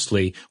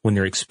honestly when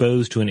they're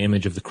exposed to an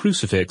image of the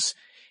crucifix,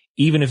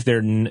 even if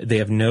they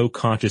have no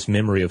conscious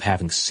memory of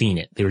having seen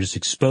it. They were just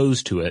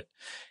exposed to it,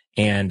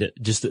 and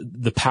just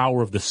the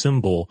power of the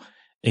symbol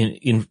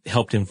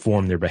helped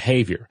inform their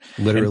behavior.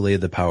 Literally,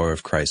 the power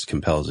of Christ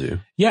compels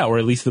you. Yeah, or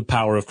at least the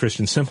power of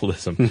Christian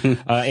symbolism.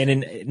 And in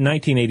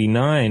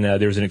 1989,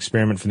 there was an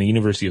experiment from the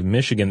University of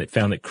Michigan that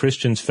found that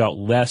Christians felt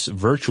less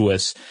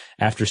virtuous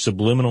after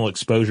subliminal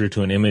exposure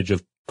to an image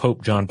of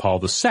Pope John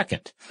Paul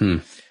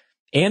II.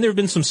 And there have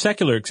been some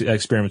secular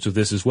experiments with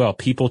this as well.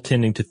 People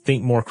tending to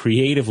think more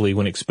creatively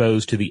when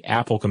exposed to the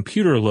Apple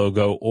computer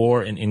logo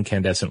or an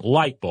incandescent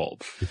light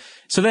bulb.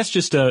 So that's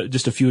just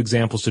a few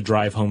examples to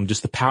drive home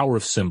just the power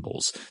of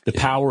symbols, the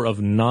power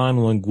of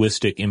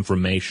non-linguistic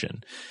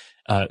information,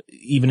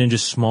 even in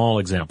just small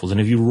examples.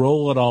 And if you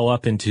roll it all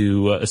up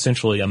into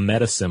essentially a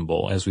meta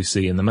symbol, as we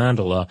see in the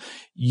mandala,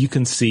 you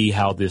can see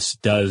how this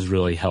does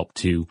really help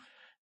to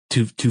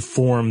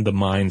form the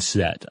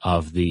mindset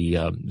of the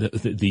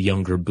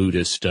younger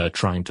Buddhist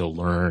trying to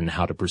learn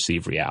how to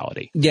perceive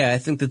reality. Yeah, I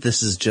think that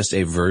this is just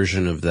a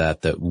version of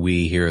that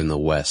we here in the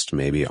West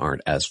maybe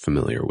aren't as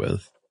familiar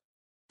with.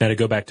 Now, to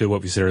go back to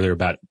what we said earlier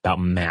about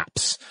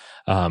maps,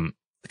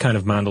 the kind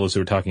of mandalas that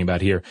we're talking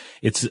about here,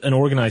 it's an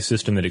organized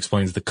system that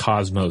explains the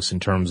cosmos in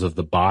terms of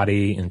the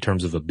body, in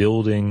terms of a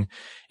building,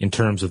 in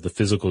terms of the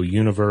physical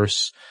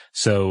universe.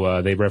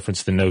 So they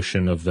reference the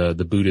notion of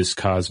the Buddhist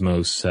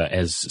cosmos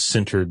as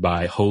centered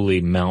by holy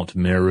Mount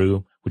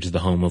Meru, which is the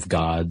home of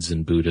gods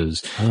and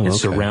Buddhas.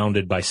 It's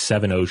surrounded by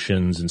 7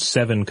 oceans and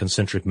 7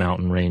 concentric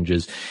mountain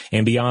ranges.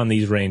 And beyond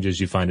these ranges,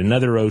 you find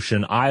another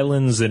ocean,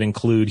 islands that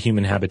include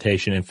human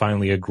habitation, and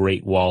finally a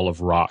great wall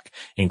of rock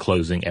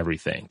enclosing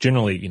everything.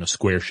 Generally,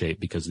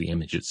 square-shaped because the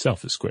image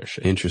itself is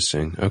square-shaped.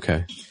 Interesting.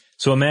 Okay.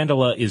 So a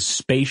mandala is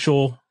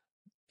spatial,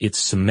 it's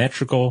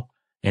symmetrical,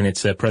 and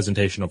it's a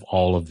presentation of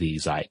all of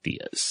these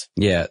ideas.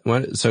 Yeah.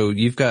 So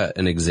you've got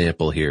an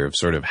example here of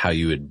sort of how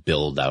you would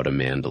build out a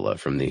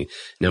mandala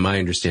now my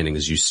understanding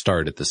is you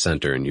start at the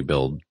center and you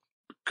build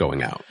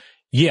going out.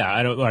 Yeah,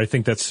 I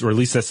think or at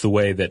least that's the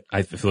way that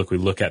I feel like we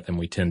look at them,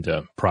 we tend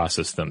to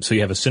process them. So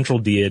you have a central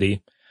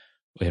deity,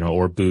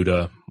 or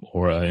Buddha,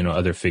 or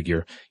other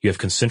figure. You have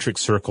concentric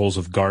circles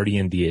of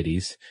guardian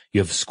deities.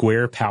 You have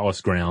square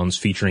palace grounds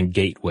featuring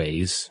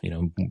gateways,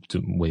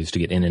 ways to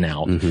get in and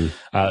out.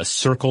 A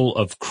circle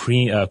of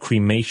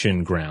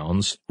cremation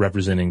grounds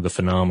representing the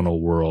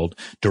phenomenal world,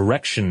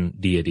 direction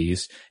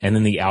deities, and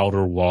then the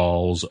outer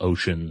walls,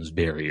 oceans,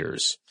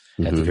 barriers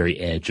at the very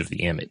edge of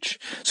the image.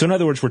 So in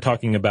other words, we're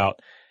talking about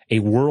a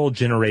world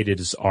generated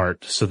as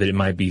art so that it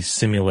might be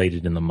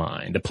simulated in the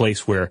mind, a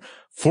place where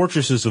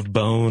fortresses of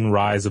bone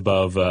rise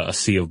above a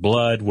sea of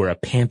blood, where a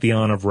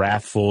pantheon of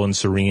wrathful and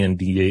serene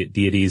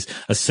deities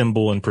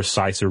assemble in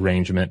precise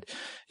arrangement.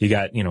 You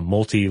got,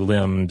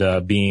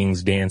 multi-limbed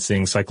beings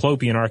dancing,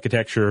 cyclopean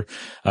architecture,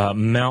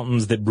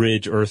 mountains that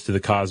bridge Earth to the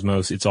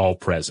cosmos. It's all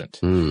present.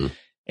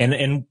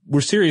 And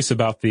we're serious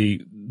about the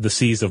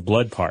seas of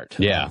blood part.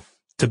 Yeah.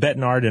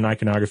 Tibetan art and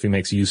iconography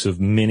makes use of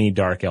many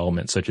dark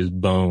elements such as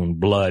bone,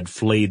 blood,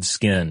 flayed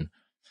skin.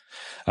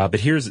 But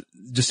here's,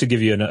 just to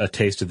give you a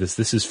taste of this,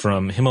 this is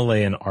from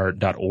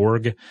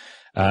HimalayanArt.org,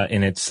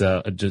 and it's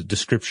a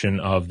description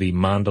of the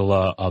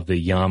mandala of the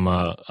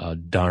Yama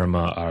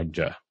Dharma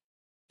Arja.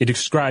 It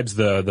describes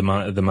the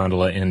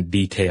mandala in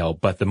detail,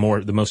 but the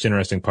most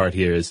interesting part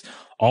here is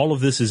all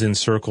of this is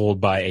encircled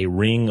by a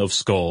ring of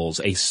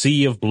skulls, a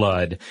sea of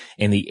blood,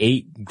 and the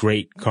 8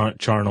 great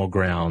charnel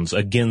grounds,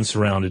 again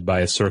surrounded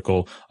by a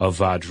circle of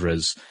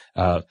vajras,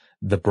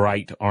 the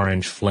bright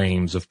orange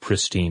flames of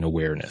pristine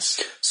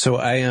awareness. So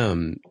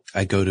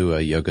I go to a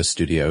yoga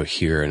studio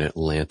here in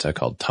Atlanta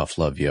called Tough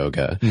Love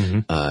Yoga,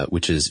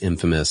 which is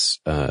infamous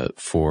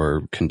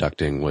for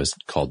conducting what's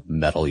called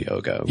metal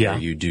yoga, where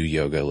you do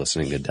yoga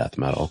listening to death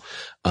metal.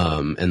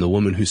 And the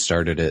woman who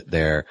started it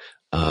there,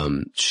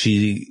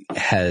 she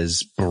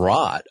has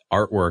brought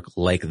artwork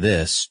like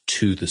this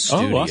to the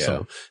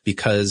studio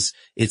because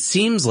it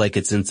seems like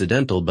it's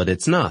incidental, but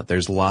it's not.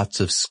 There's lots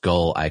of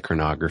skull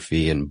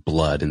iconography and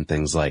blood and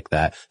things like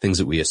that, things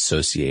that we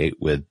associate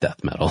with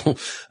death metal,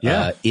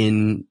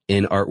 in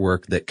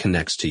artwork that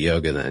connects to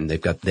yoga. Then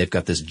they've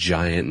got this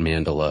giant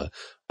mandala,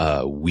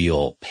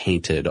 wheel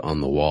painted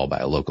on the wall by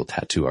a local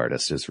tattoo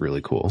artist. It's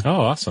really cool.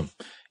 Oh, awesome.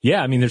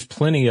 Yeah, I mean, there's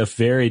plenty of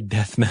very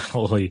death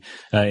metal-y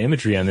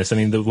imagery on this. I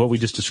mean, what we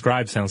just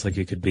described sounds like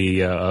it could be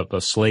a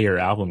Slayer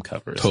album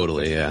cover.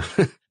 Totally, yeah.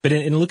 But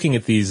in looking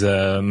at these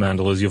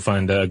mandalas, you'll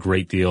find a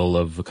great deal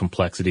of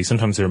complexity.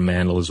 Sometimes there are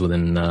mandalas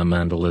within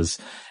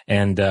mandalas.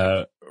 And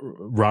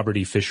Robert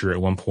E. Fisher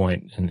at one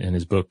point in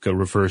his book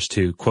refers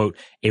to, quote,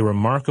 a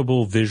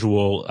remarkable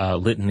visual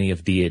litany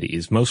of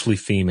deities, mostly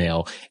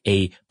female,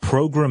 a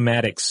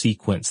programmatic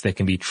sequence that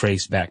can be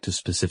traced back to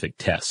specific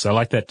tests. I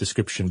like that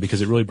description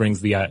because it really brings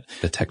the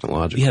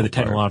technological the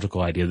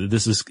technological idea that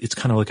it's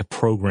kind of like a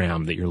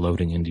program that you're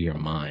loading into your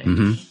mind.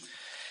 Mm-hmm.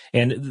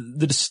 And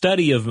the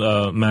study of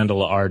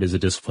mandala art is a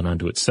discipline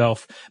unto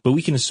itself, but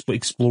we can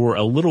explore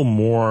a little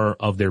more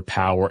of their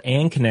power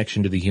and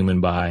connection to the human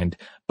mind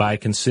by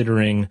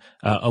considering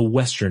a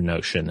Western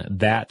notion,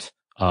 that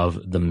of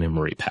the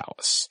memory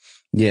palace.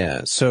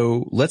 Yeah,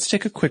 so let's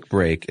take a quick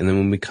break, and then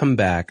when we come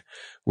back,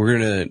 we're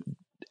going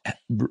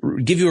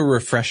to give you a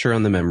refresher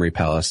on the memory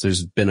palace.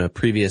 There's been a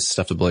previous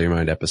Stuff to Blow Your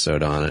Mind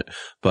episode on it,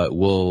 but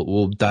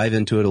we'll dive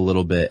into it a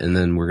little bit, and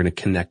then we're going to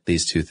connect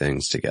these two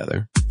things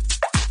together.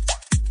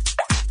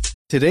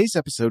 Today's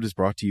episode is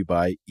brought to you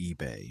by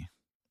eBay.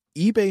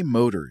 eBay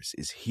Motors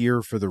is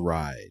here for the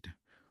ride.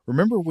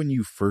 Remember when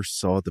you first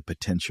saw the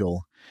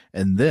potential?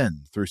 And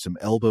then, through some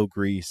elbow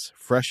grease,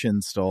 fresh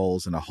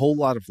installs, and a whole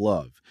lot of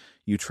love,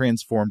 you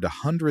transformed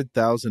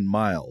 100,000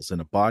 miles and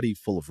a body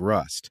full of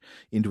rust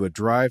into a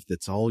drive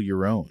that's all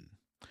your own.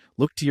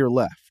 Look to your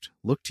left.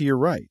 Look to your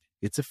right.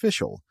 It's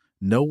official.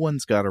 No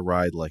one's got a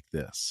ride like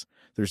this.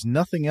 There's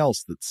nothing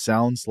else that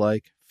sounds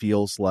like,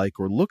 feels like,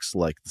 or looks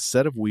like the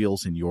set of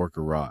wheels in your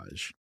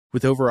garage.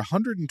 With over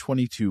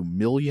 122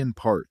 million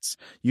parts,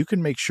 you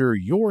can make sure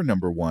your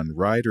number one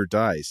ride or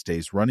die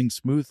stays running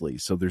smoothly,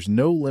 so there's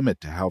no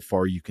limit to how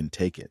far you can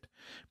take it.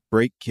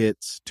 Brake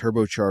kits,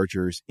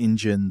 turbochargers,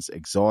 engines,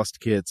 exhaust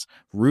kits,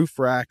 roof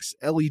racks,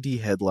 LED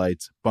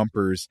headlights,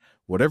 bumpers,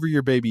 whatever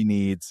your baby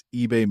needs,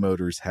 eBay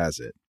Motors has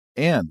it.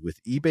 And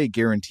with eBay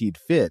Guaranteed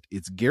Fit,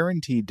 it's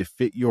guaranteed to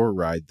fit your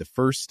ride the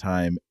first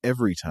time,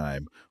 every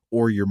time,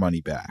 or your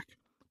money back.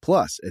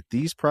 Plus, at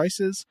these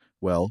prices,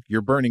 well,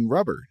 you're burning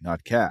rubber,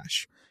 not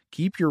cash.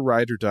 Keep your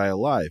ride or die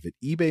alive at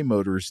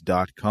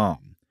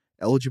ebaymotors.com.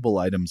 Eligible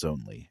items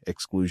only.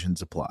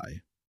 Exclusions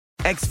apply.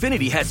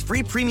 Xfinity has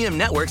free premium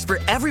networks for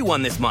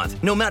everyone this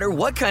month, no matter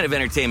what kind of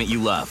entertainment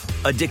you love.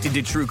 Addicted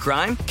to true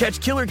crime? Catch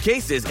killer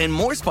cases and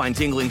more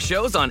spine-tingling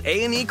shows on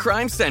A&E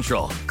Crime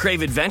Central.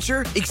 Crave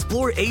adventure?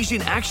 Explore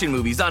Asian action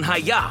movies on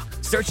Hi-Ya.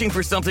 Searching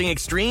for something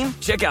extreme?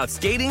 Check out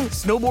skating,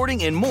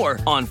 snowboarding, and more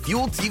on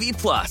Fuel TV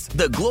Plus,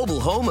 the global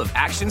home of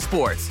action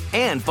sports.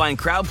 And find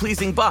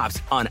crowd-pleasing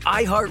bops on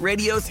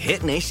iHeartRadio's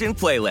Hit Nation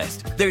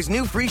playlist. There's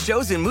new free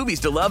shows and movies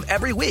to love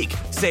every week.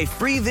 Say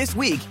free this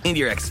week in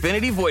your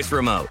Xfinity voice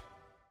remote.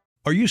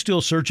 Are you still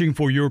searching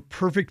for your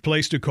perfect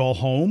place to call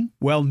home?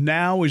 Well,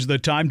 now is the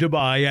time to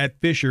buy at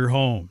Fisher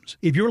Homes.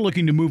 If you're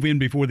looking to move in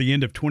before the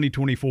end of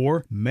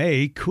 2024,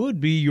 May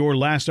could be your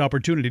last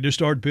opportunity to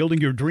start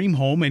building your dream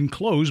home and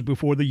close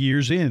before the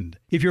year's end.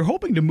 If you're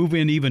hoping to move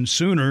in even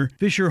sooner,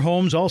 Fisher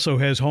Homes also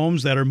has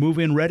homes that are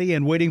move-in ready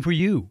and waiting for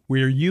you,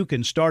 where you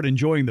can start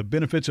enjoying the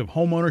benefits of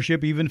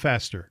homeownership even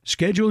faster.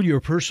 Schedule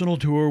your personal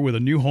tour with a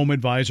new home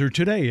advisor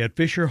today at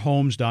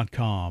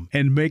FisherHomes.com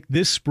and make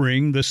this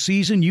spring the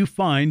season you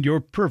find your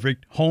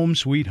perfect home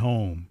sweet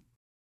home.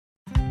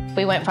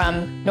 We went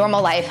from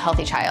normal life,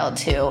 healthy child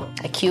to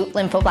acute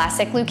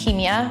lymphoblastic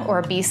leukemia,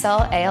 or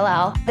B-cell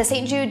ALL. The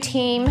St. Jude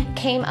team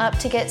came up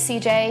to get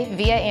CJ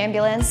via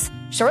ambulance.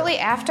 Shortly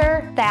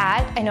after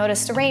that, I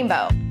noticed a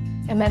rainbow.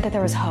 It meant that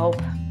there was hope.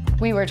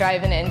 We were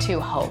driving into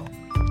hope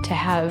To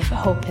have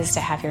hope is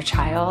to have your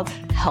child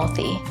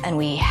healthy, and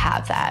we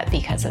have that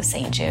because of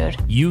St. Jude.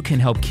 You can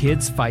help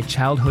kids fight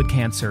childhood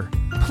cancer.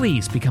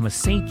 Please become a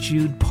St.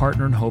 Jude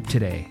Partner in Hope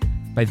today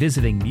by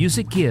visiting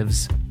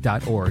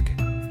musicgives.org.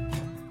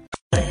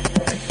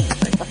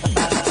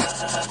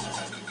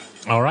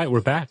 All right,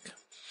 we're back.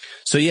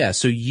 So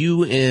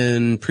you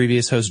and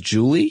previous host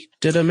Julie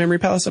did a Memory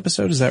Palace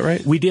episode, is that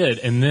right? We did,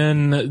 and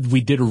then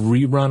we did a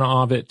rerun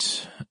of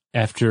it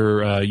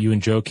after you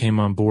and Joe came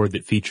on board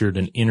that featured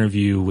an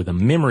interview with a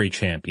memory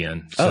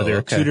champion. So there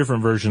are two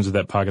different versions of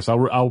that podcast.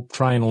 I'll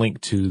try and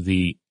link to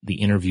the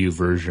interview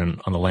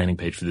version on the landing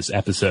page for this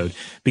episode,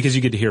 because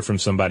you get to hear from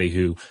somebody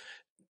who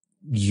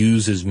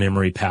uses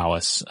Memory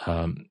Palace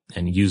and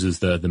uses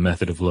the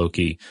method of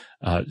Loki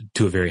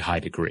to a very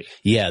high degree.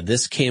 Yeah,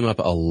 this came up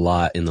a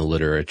lot in the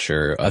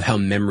literature of how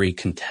memory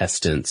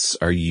contestants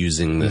are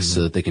using this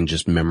so that they can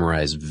just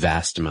memorize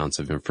vast amounts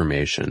of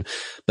information.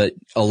 But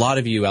a lot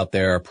of you out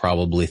there are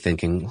probably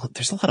thinking, well,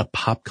 there's a lot of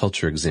pop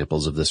culture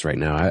examples of this right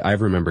now. I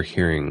remember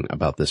hearing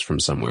about this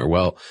from somewhere.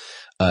 Well,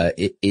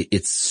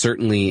 it's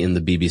certainly in the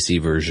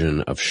BBC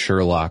version of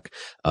Sherlock,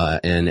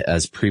 and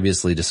as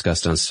previously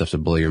discussed on Stuff to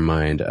Blow Your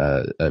Mind,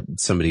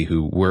 somebody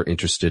who we're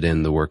interested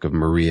in the work of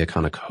Maria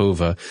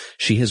Konnikova,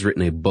 she has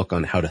written a book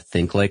on how to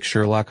think like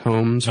Sherlock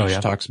Holmes, which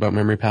talks about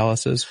memory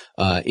palaces.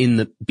 In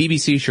the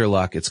BBC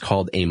Sherlock, it's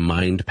called a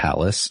mind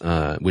palace,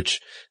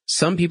 which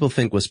some people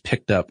think was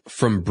picked up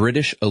from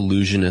British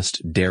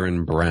illusionist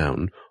Darren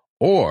Brown,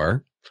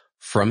 or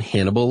from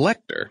Hannibal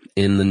Lecter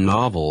in the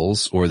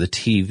novels or the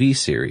TV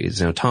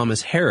series. Now,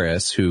 Thomas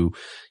Harris, who,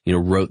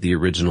 wrote the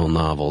original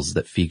novels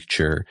that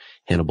feature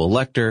Hannibal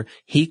Lecter,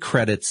 he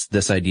credits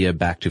this idea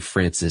back to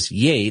Francis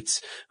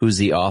Yates, who's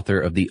the author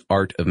of The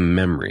Art of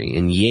Memory.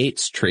 And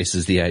Yates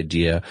traces the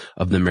idea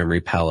of the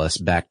memory palace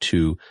back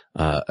to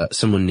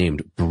someone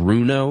named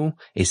Bruno,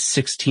 a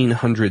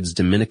 1600s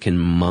Dominican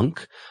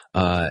monk.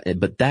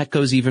 But that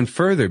goes even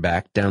further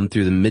back down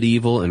through the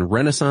medieval and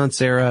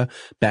Renaissance era,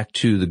 back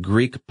to the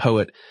Greek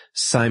poet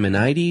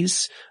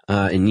Simonides.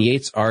 And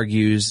Yates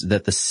argues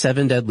that the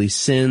seven deadly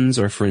sins,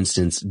 or for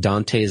instance,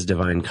 Dante's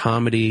Divine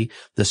Comedy,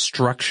 the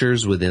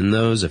structures within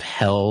those of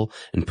hell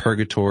and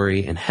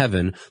purgatory and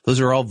heaven,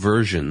 those are all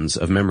versions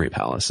of memory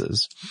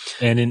palaces.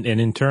 And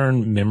in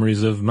turn,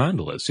 memories of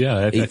mandalas. Yeah,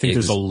 I think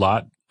there's a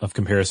lot of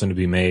comparison to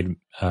be made,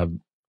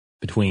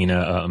 between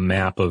a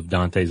map of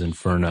Dante's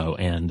Inferno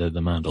and the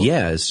mandala.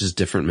 Yeah, it's just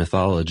different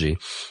mythology.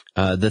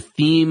 The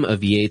theme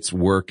of Yeats'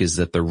 work is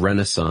that the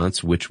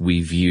Renaissance, which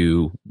we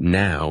view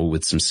now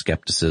with some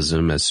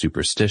skepticism as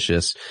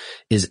superstitious,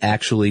 is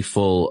actually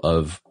full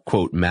of,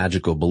 quote,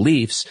 magical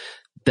beliefs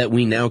that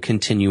we now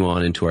continue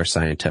on into our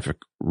scientific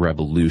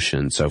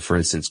revolution. So, for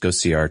instance, go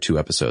see our 2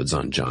 episodes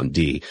on John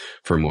Dee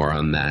for more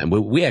on that. And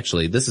we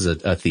actually, this is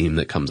a theme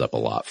that comes up a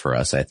lot for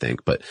us, I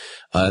think, but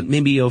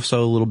maybe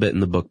also a little bit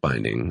in the book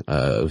binding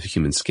of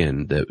Human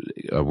Skin that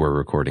we're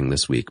recording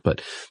this week.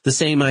 But the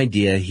same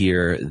idea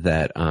here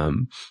that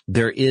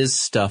there is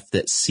stuff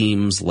that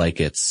seems like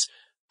it's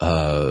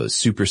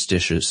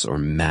superstitious or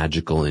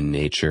magical in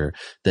nature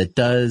that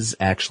does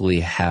actually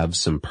have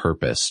some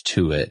purpose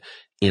to it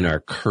in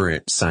our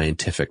current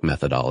scientific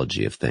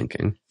methodology of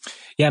thinking.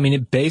 Yeah, I mean,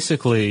 it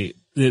basically,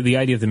 the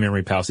idea of the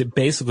memory palace, it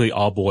basically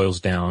all boils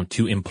down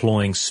to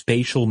employing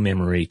spatial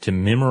memory to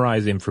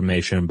memorize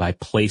information by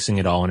placing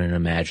it all in an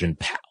imagined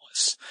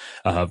palace.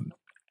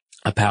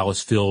 A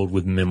palace filled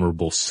with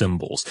memorable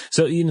symbols.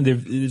 So,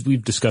 as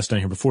we've discussed on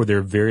here before, there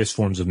are various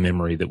forms of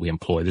memory that we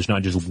employ. There's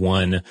not just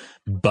one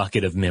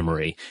bucket of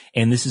memory.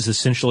 And this is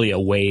essentially a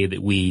way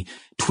that we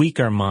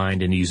tweak our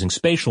mind into using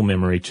spatial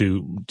memory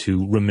to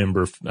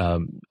remember,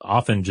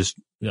 often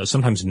just,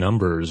 sometimes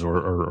numbers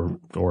or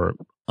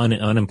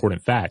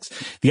unimportant facts.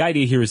 The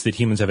idea here is that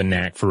humans have a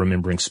knack for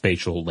remembering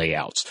spatial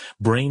layouts.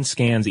 Brain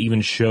scans even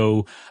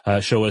show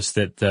us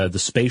that the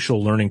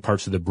spatial learning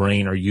parts of the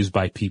brain are used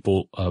by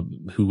people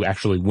who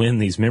actually win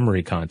these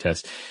memory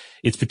contests.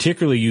 It's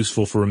particularly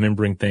useful for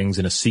remembering things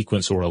in a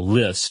sequence or a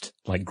list,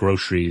 like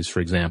groceries, for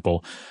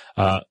example.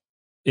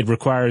 It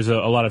requires a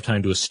lot of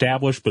time to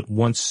establish, but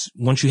once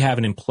you have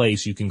it in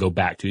place, you can go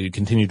back to it.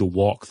 Continue to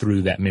walk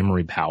through that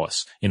memory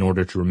palace in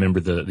order to remember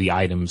the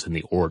items in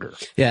the order.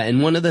 Yeah,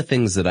 and one of the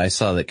things that I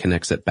saw that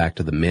connects it back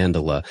to the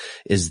mandala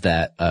is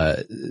that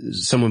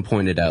someone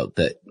pointed out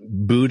that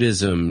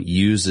Buddhism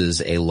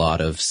uses a lot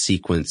of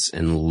sequence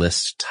and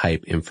list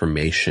type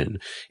information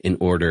in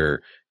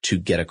order to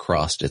get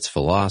across its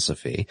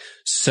philosophy.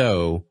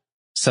 So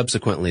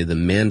subsequently, the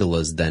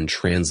mandalas then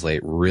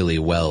translate really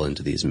well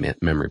into these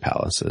memory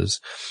palaces.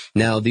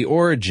 Now, the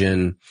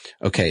origin,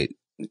 okay,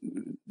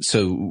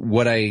 so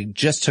what I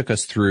just took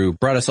us through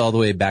brought us all the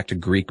way back to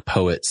Greek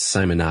poet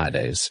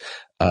Simonides.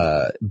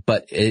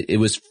 But it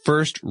was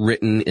first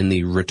written in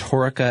the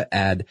Rhetorica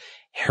ad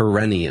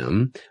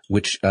Herennium,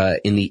 which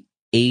in the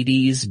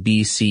 80s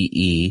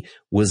BCE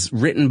was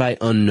written by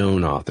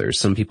unknown authors.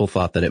 Some people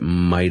thought that it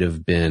might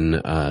have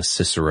been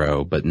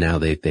Cicero, but now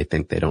they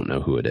think they don't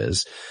know who it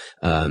is.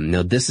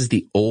 Now this is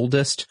the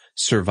oldest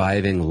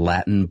surviving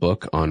Latin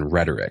book on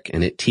rhetoric,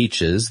 and it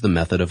teaches the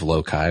method of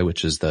loci,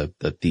 which is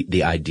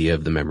the idea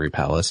of the memory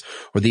palace,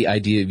 or the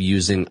idea of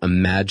using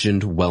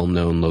imagined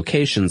well-known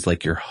locations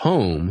like your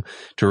home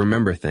to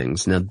remember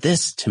things. Now,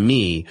 this to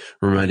me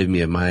reminded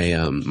me of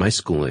my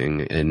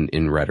schooling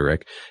in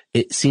rhetoric.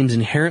 It seems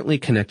inherently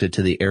connected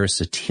to the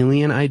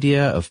Aristotelian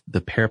idea of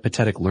the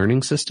peripatetic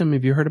learning system.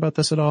 Have you heard about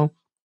this at all?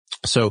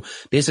 So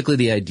basically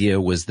the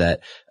idea was that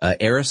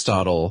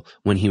Aristotle,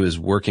 when he was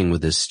working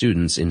with his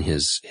students in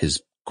his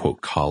quote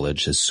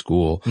college, his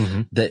school,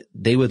 that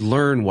they would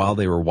learn while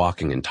they were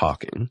walking and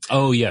talking.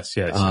 Oh, yes.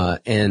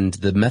 And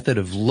the method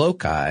of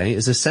loci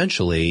is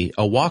essentially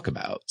a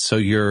walkabout. So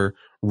you're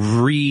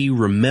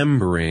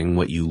remembering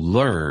what you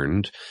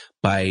learned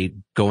by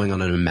going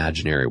on an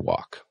imaginary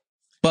walk.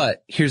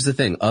 But here's the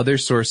thing. Other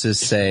sources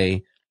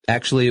say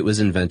actually, it was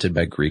invented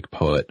by Greek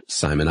poet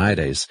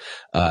Simonides.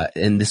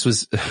 And this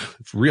was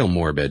real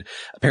morbid.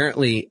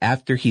 Apparently,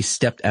 after he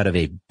stepped out of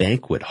a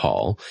banquet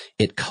hall,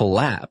 it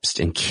collapsed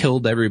and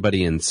killed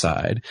everybody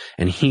inside.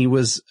 And he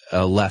was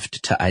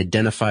left to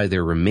identify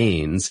their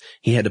remains.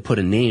 He had to put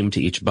a name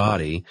to each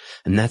body.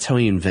 And that's how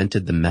he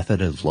invented the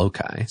method of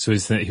loci. So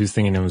he was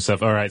thinking to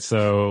himself, all right,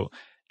 so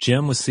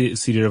Jim was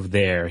seated over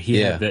there. He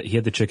had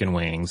the chicken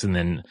wings, and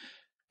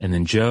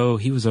then Joe,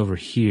 he was over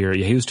here.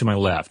 Yeah, he was to my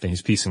left, and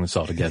he's piecing this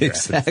all together.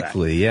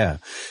 Exactly, yeah.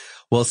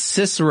 Well,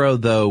 Cicero,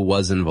 though,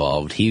 was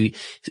involved. He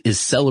is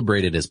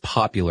celebrated as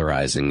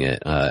popularizing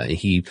it.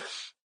 He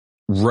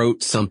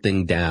wrote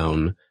something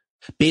down,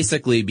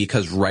 basically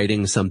because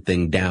writing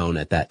something down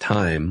at that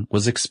time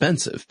was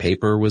expensive.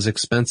 Paper was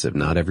expensive.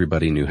 Not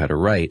everybody knew how to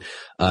write.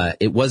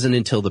 It wasn't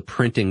until the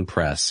printing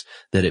press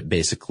that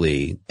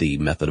the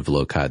method of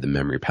loci, the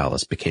memory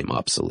palace, became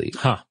obsolete.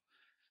 Huh.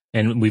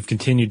 And we've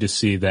continued to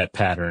see that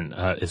pattern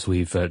as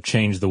we've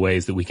changed the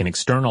ways that we can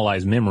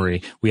externalize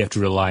memory. We have to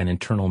rely on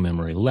internal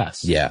memory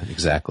less. Yeah,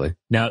 exactly.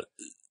 Now,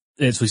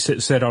 as we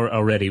said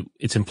already,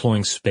 it's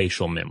employing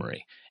spatial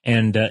memory.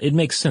 And it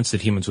makes sense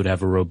that humans would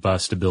have a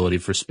robust ability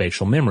for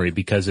spatial memory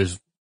because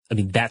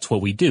that's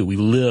what we do. We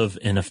live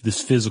in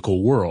this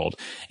physical world.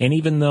 And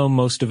even though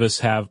most of us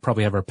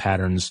probably have our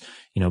patterns,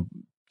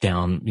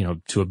 down,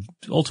 to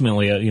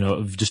ultimately,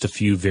 just a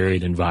few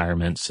varied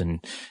environments, and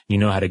you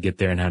know how to get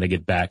there and how to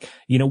get back.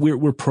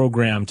 We're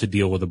programmed to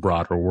deal with a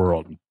broader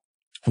world.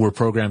 We're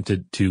programmed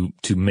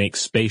to make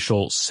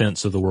spatial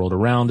sense of the world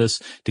around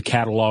us, to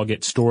catalog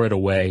it, store it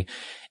away.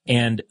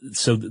 And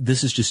so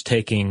this is just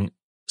taking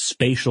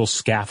spatial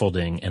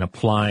scaffolding and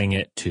applying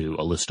it to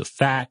a list of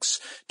facts,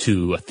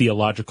 to a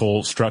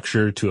theological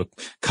structure, to a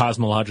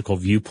cosmological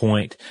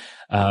viewpoint.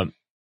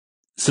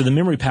 So the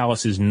memory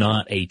palace is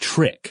not a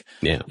trick.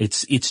 Yeah.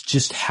 It's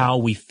just how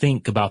we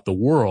think about the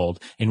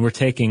world, and we're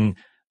taking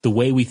the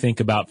way we think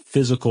about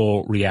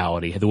physical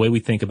reality, the way we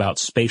think about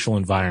spatial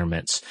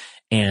environments,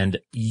 and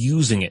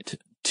using it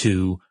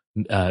to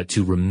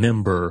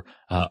remember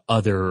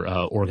other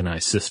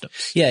organized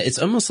systems. Yeah, it's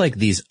almost like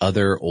these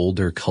other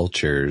older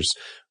cultures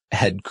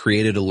had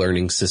created a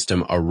learning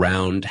system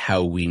around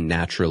how we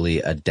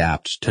naturally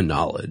adapt to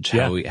knowledge,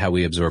 how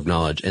we absorb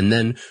knowledge. And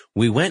then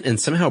we went and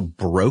somehow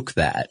broke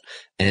that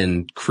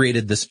and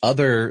created this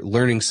other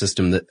learning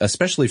system that,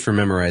 especially for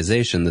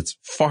memorization, that's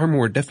far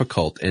more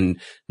difficult and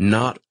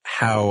not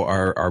how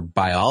our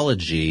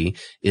biology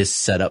is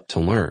set up to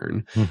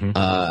learn.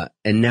 Mm-hmm.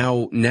 And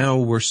now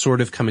we're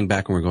sort of coming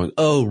back and we're going,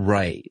 oh,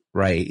 right.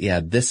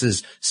 Yeah.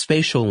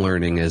 Spatial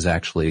learning is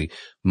actually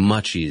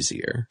much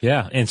easier.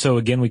 Yeah. And so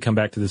again, we come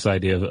back to this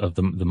idea of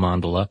the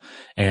mandala,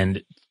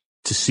 and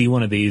to see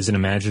one of these and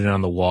imagine it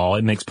on the wall,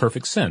 it makes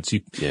perfect sense.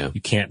 You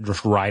can't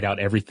just write out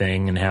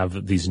everything and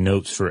have these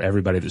notes for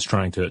everybody that's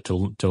trying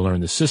to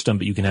learn the system,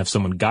 but you can have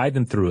someone guide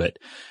them through it,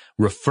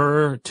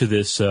 refer to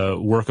this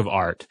work of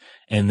art,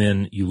 and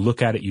then you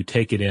look at it, you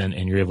take it in,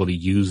 and you're able to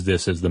use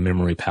this as the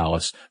memory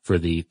palace for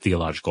the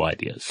theological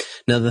ideas.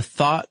 Now, the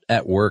thought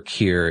at work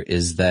here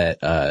is that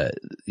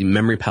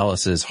memory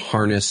palaces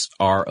harness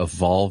our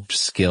evolved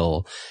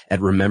skill at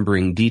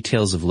remembering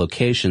details of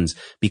locations,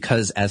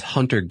 because as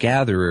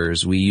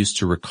hunter-gatherers, we used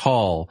to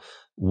recall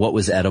what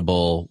was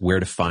edible, where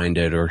to find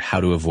it, or how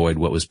to avoid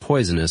what was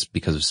poisonous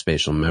because of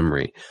spatial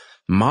memory.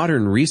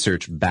 Modern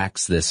research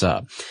backs this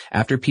up.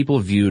 After people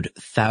viewed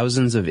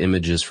thousands of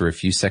images for a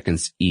few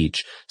seconds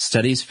each,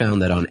 studies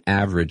found that on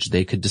average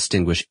they could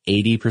distinguish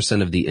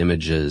 80% of the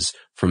images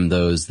from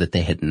those that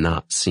they had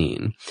not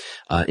seen.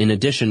 In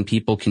addition,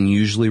 people can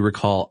usually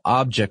recall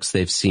objects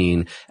they've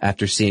seen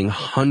after seeing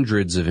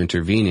hundreds of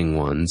intervening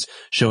ones,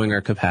 showing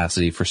our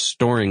capacity for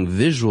storing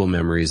visual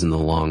memories in the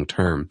long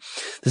term.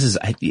 This is,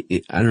 I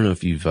don't know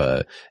if you've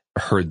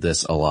heard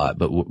this a lot,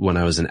 but when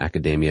I was in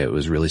academia, it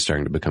was really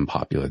starting to become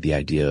popular. The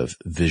idea of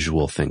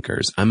visual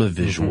thinkers. I'm a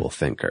visual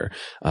thinker.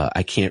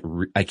 I can't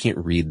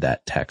read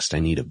that text. I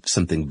need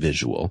something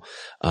visual.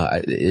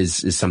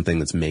 Is something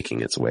that's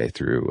making its way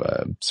through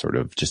sort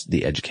of just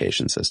the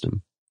education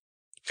system.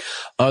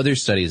 Other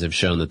studies have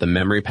shown that the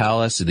memory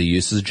palace, the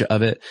usage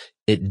of it,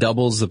 it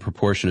doubles the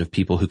proportion of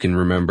people who can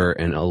remember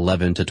an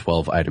 11 to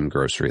 12 item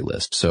grocery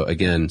list. So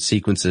again,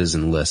 sequences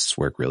and lists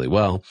work really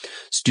well.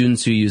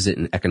 Students who use it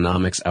in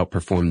economics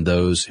outperform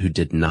those who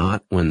did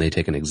not when they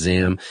take an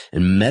exam,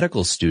 and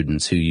medical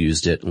students who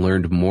used it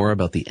learned more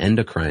about the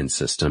endocrine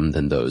system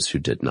than those who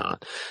did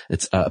not.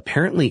 It's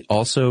apparently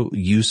also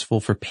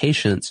useful for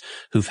patients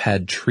who've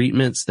had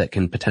treatments that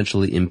can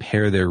potentially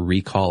impair their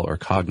recall or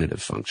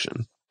cognitive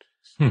function.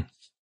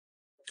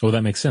 Well,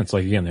 that makes sense.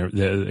 Like again,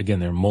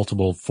 there are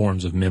multiple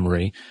forms of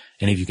memory,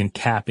 and if you can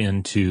tap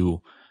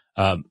into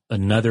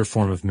another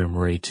form of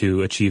memory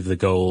to achieve the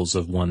goals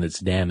of one that's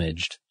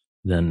damaged,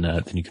 then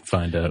you can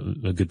find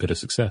a good bit of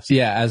success.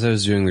 Yeah, as I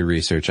was doing the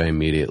research, I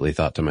immediately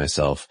thought to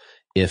myself,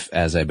 if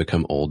as I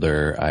become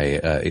older,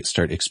 I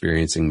start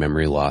experiencing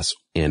memory loss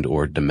and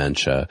or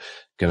dementia,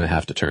 gonna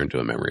have to turn to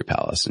a memory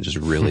palace and just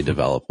really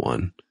develop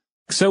one.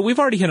 So we've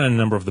already hit on a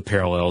number of the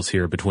parallels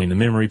here between the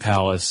memory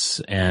palace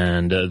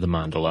and the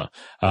mandala.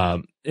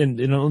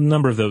 And a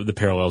number of the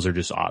parallels are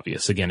just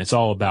obvious. Again, it's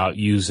all about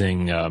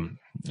using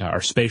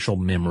our spatial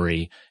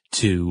memory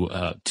to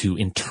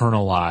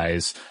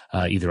internalize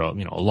either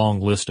a long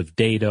list of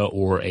data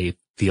or a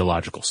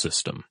theological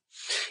system.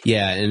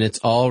 Yeah, and it's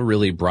all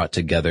really brought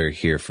together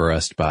here for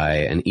us by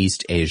an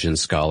East Asian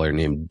scholar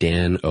named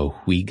Dan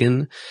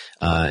O'Huigan,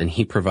 and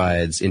he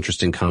provides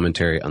interesting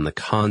commentary on the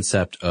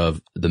concept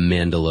of the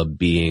mandala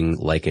being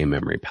like a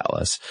memory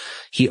palace.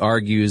 He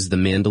argues the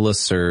mandala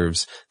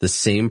serves the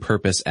same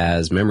purpose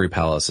as memory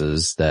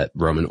palaces that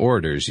Roman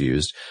orators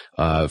used.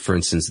 For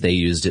instance, they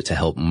used it to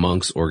help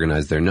monks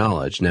organize their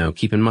knowledge. Now,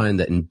 keep in mind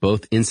that in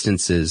both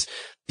instances,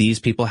 these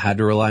people had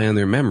to rely on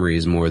their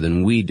memories more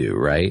than we do,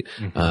 right?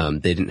 Mm-hmm.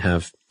 They didn't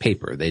have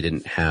paper. They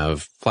didn't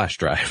have flash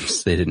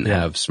drives. They didn't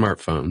have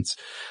smartphones.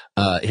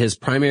 His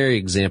primary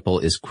example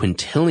is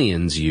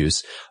Quintilian's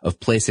use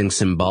of placing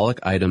symbolic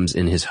items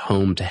in his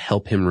home to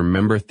help him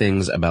remember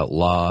things about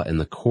law and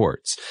the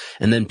courts.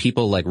 And then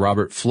people like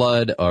Robert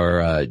Flood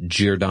or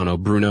Giordano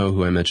Bruno,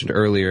 who I mentioned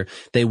earlier,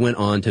 they went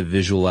on to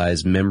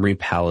visualize memory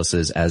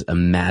palaces as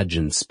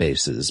imagined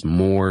spaces,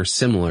 more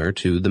similar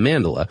to the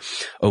mandala.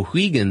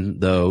 O'Huigan,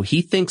 though,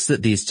 he thinks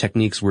that these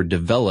techniques were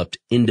developed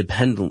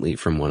independently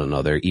from one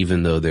another,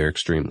 even though they're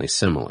extremely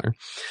similar.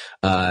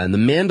 And the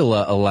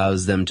mandala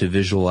allows them to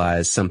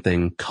visualize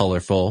something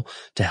colorful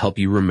to help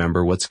you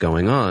remember what's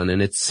going on.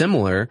 And it's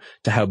similar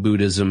to how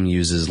Buddhism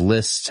uses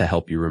lists to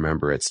help you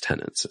remember its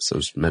tenets, as I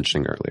was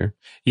mentioning earlier.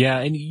 Yeah,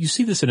 and you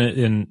see this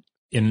in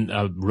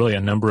really a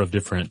number of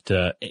different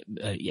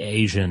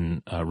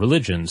Asian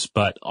religions,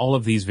 but all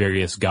of these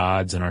various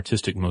gods and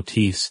artistic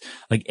motifs,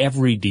 like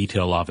every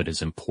detail of it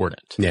is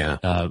important. Yeah.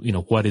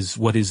 What is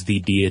the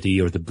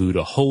deity or the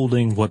Buddha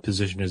holding? What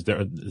position is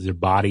their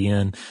body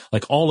in?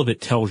 Like all of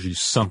it tells you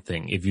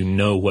something if you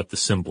know what the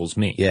symbols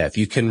mean. Yeah, if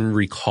you can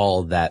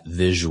recall that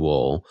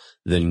visual,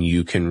 then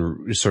you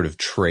can sort of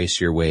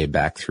trace your way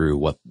back through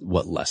what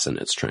lesson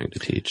it's trying to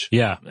teach.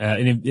 Yeah,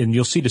 and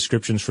you'll see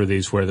descriptions for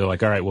these where they're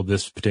like, all right, well,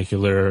 this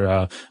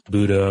particular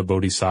Buddha,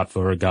 Bodhisattva,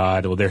 or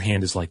God, well, their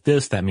hand is like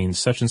this. That means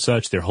such and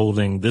such. They're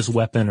holding this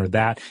weapon or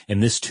that,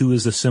 and this too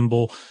is a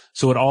symbol.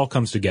 So it all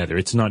comes together.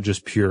 It's not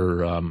just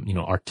pure,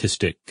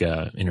 artistic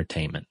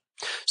entertainment.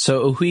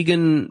 So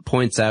O'Huigan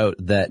points out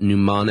that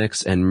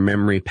mnemonics and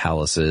memory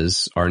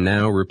palaces are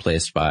now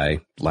replaced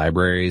by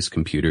libraries,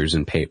 computers,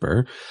 and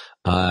paper.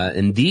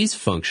 And these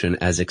function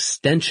as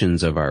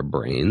extensions of our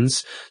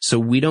brains, so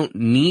we don't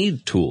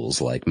need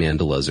tools like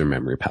mandalas or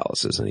memory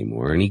palaces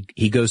anymore. And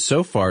he goes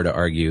so far to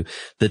argue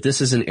that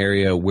this is an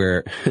area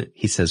where,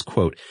 he says,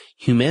 quote,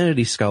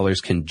 humanity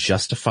scholars can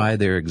justify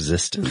their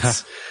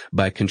existence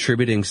by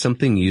contributing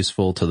something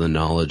useful to the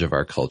knowledge of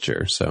our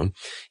culture. So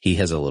he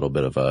has a little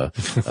bit of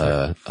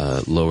a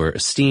lower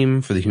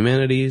esteem for the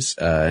humanities.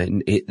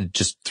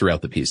 Just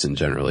throughout the piece in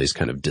general, he's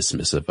kind of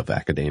dismissive of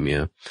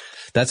academia.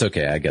 That's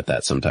okay. I get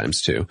that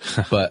sometimes too.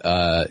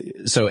 But,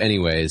 so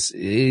anyways,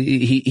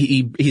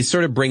 he's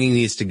sort of bringing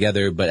these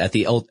together, but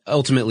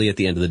ultimately at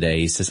the end of the day,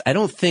 he says, I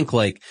don't think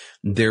like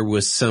there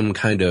was some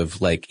kind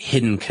of like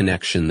hidden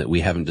connection that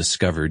we haven't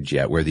discovered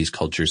yet where these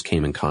cultures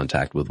came in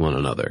contact with one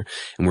another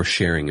and we're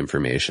sharing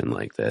information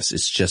like this.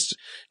 It's just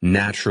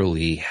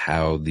naturally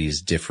how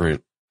these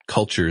different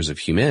cultures of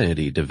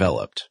humanity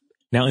developed.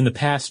 Now, in the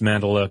past,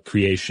 mandala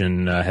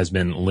creation has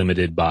been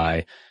limited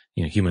by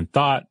human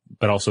thought,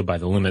 but also by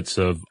the limits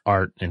of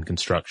art and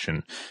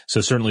construction.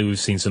 So certainly we've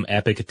seen some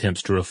epic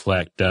attempts to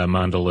reflect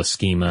mandala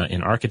schema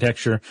in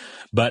architecture,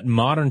 but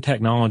modern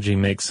technology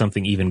makes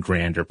something even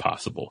grander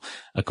possible.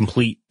 A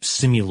complete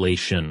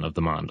simulation of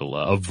the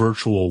mandala, a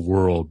virtual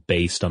world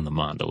based on the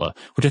mandala,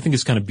 which I think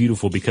is kind of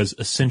beautiful because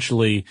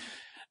essentially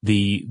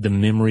the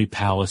memory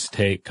palace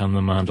take on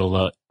the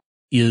mandala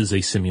is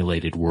a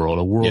simulated world,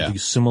 a world you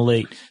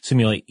simulate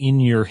in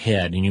your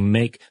head, and you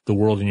make the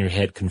world in your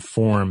head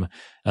conform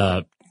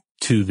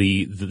to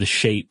the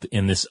shape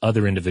in this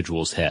other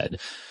individual's head.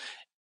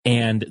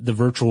 And the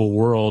virtual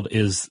world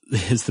is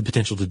the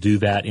potential to do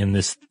that in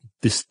this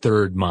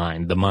third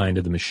mind, the mind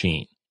of the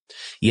machine.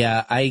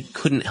 Yeah, I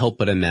couldn't help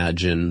but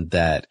imagine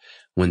that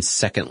when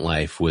Second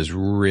Life was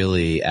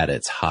really at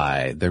its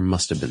high, there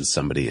must have been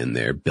somebody in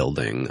there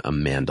building a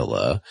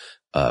mandala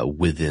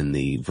within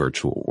the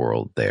virtual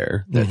world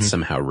there that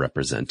somehow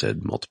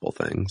represented multiple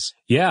things.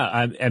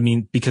 Yeah, I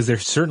mean, because there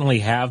certainly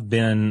have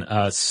been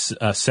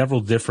several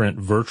different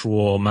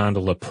virtual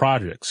mandala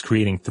projects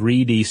creating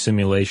 3D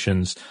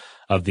simulations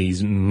of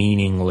these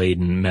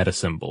meaning-laden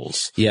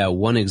metasymbols. Yeah,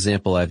 one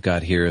example I've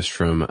got here is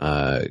from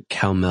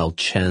Kalmel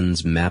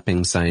Chen's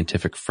Mapping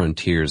Scientific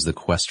Frontiers, The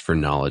Quest for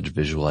Knowledge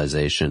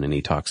Visualization, and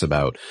he talks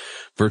about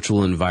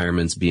virtual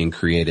environments being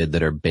created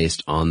that are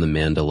based on the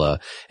mandala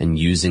and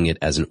using it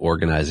as an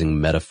organizing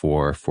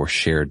metaphor for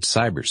shared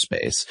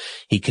cyberspace.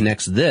 He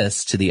connects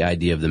this to the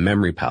idea of the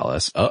memory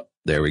palace. Oh,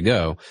 there we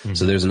go.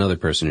 So there's another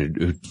person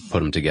who put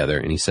them together,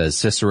 and he says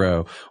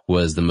Cicero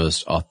was the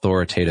most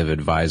authoritative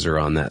advisor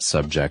on that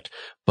subject.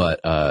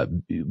 But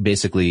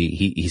basically,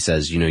 he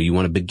says, you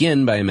want to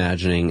begin by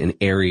imagining an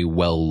airy,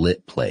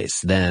 well-lit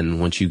place. Then,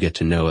 once you get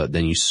to know it,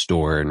 then you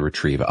store and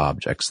retrieve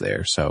objects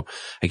there. So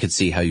I could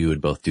see how you would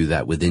both do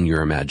that within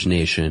your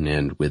imagination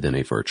and within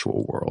a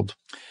virtual world.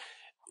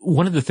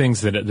 One of the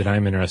things that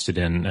I'm interested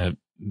in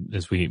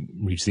as we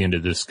reach the end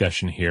of the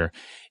discussion here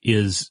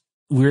is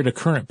we're at a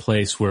current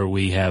place where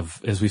we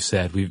have, as we've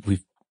said,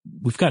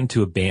 we've gotten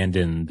to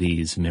abandon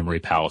these memory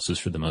palaces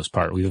for the most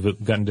part. We've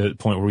gotten to the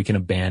point where we can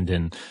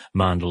abandon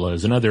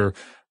mandalas and other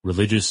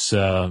religious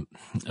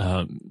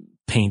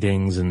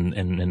paintings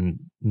and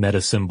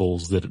meta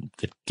symbols that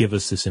give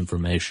us this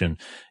information.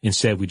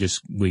 Instead,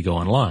 we go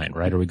online,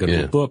 right? Or we go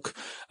to a book,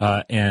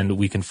 and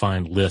we can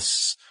find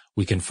lists.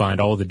 We can find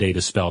all the data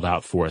spelled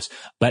out for us.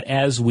 But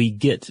as we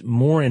get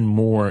more and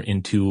more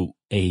into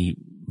a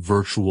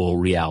virtual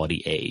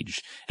reality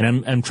age,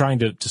 and I'm trying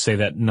to say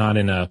that not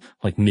in a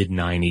like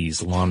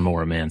mid-90s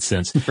Lawnmower Man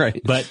sense, right?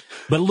 But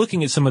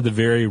looking at some of the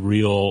very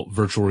real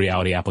virtual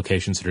reality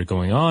applications that are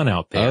going on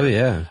out there. Oh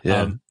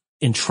yeah.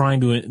 In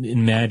trying to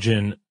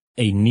imagine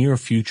a near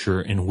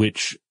future in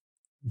which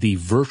the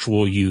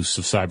virtual use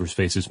of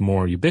cyberspace is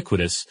more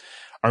ubiquitous.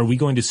 Are we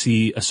going to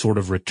see a sort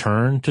of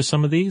return to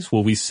some of these?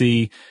 Will we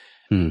see,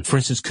 for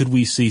instance, could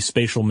we see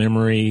spatial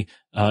memory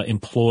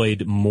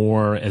employed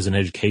more as an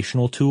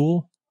educational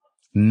tool?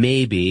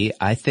 Maybe.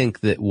 I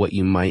think that what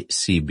you might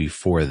see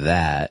before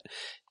that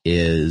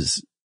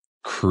is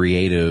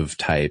creative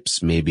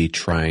types maybe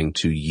trying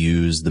to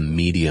use the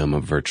medium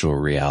of virtual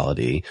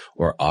reality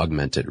or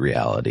augmented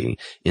reality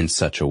in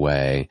such a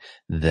way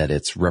that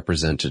it's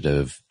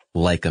representative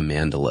like a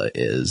mandala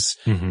is,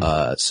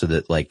 so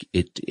that like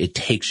it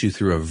takes you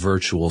through a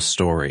virtual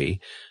story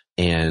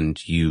and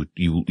you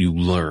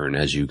learn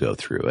as you go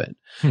through it.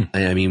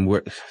 I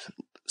mean,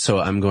 so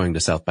I'm going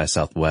to South by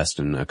Southwest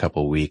in a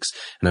couple of weeks,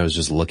 and I was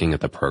just looking at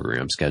the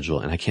program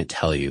schedule, and I can't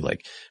tell you,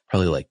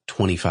 probably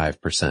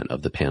 25%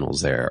 of the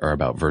panels there are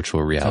about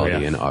virtual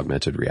reality and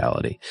augmented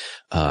reality.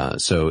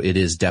 So it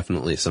is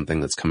definitely something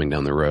that's coming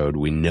down the road.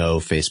 We know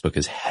Facebook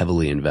is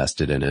heavily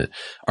invested in it.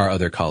 Our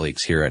other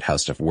colleagues here at How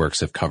Stuff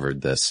Works have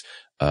covered this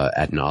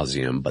ad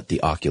nauseum, but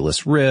the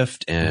Oculus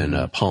Rift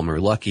and Palmer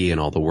Luckey and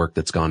all the work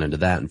that's gone into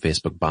that and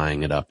Facebook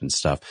buying it up and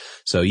stuff.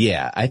 So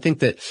yeah, I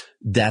think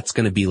that's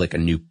going to be like a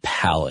new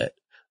palette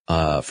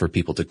for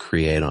people to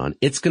create on.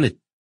 It's going to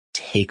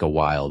take a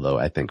while though,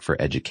 I think, for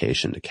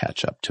education to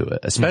catch up to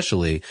it,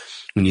 especially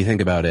when you think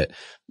about it,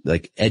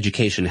 like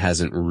education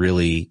hasn't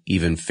really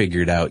even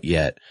figured out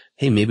yet,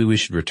 hey, maybe we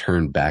should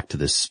return back to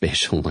this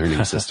spatial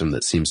learning system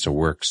that seems to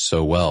work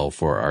so well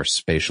for our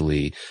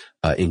spatially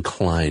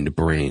inclined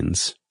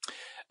brains.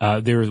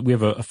 We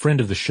have a friend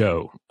of the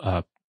show,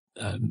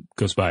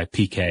 goes by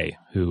PK,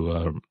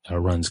 who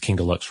runs King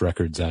Deluxe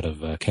Records out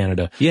of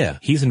Canada. Yeah.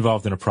 He's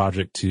involved in a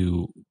project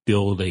to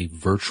build a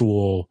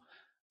virtual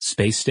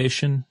space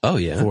station. Oh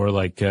yeah. For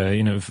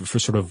for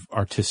sort of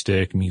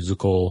artistic,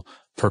 musical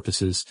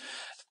purposes.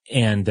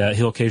 And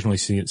he'll occasionally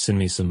send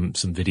me some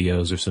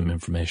videos or some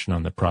information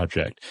on the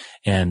project.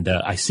 And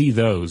I see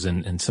those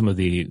and some of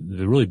the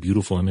really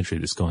beautiful imagery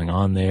that's going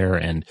on there.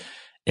 And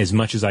as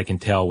much as I can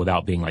tell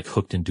without being like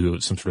hooked into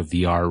some sort of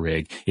VR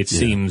rig, it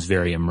seems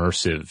very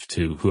immersive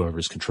to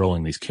whoever's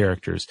controlling these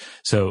characters.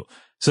 So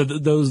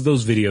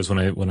those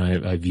videos, when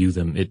I view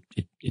them,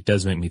 it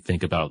does make me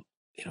think about,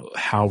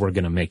 how we're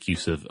going to make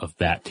use of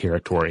that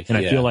territory. And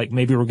I feel like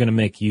maybe we're going to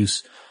make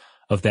use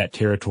of that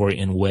territory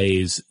in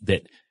ways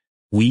that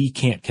we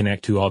can't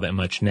connect to all that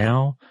much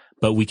now,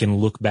 but we can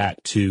look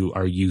back to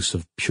our use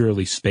of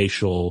purely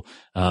spatial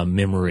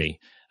memory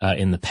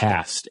in the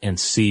past and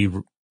see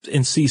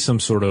some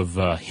sort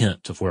of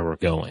hint of where we're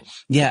going.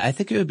 Yeah, I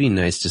think it would be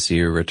nice to see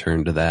a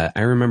return to that.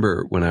 I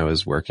remember when I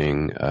was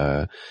working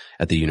at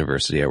the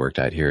university I worked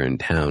at here in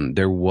town,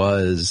 there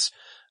was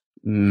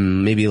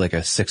maybe like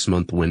a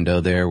 6-month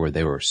window there where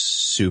they were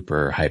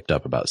super hyped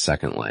up about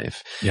Second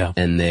Life. Yeah.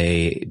 And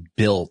they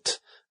built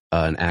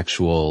an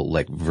actual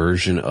like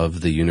version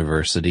of the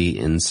university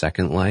in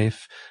Second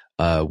Life.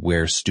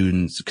 where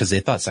students, because they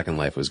thought Second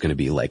Life was going to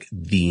be like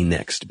the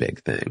next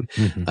big thing.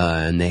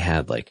 And they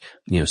had like,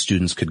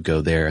 students could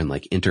go there and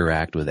like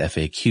interact with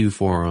FAQ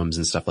forums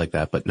and stuff like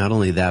that. But not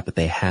only that, but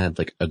they had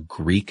like a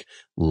Greek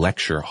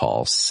lecture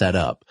hall set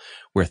up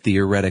where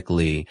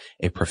theoretically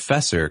a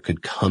professor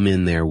could come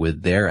in there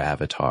with their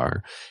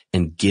avatar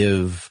and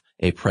give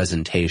a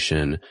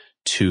presentation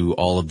to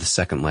all of the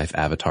Second Life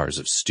avatars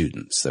of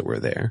students that were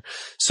there.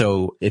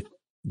 So if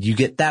you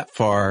get that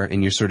far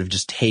and you're sort of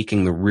just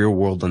taking the real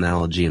world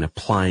analogy and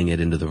applying it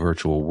into the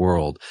virtual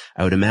world,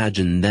 I would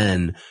imagine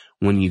then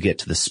when you get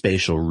to the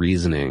spatial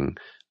reasoning,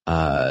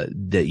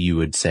 that you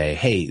would say,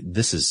 hey,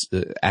 this is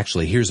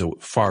actually, here's a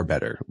far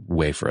better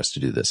way for us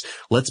to do this.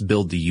 Let's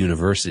build the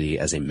university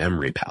as a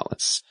memory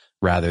palace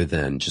rather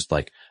than just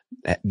like,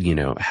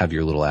 have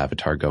your little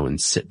avatar go and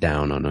sit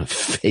down on a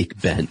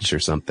fake bench or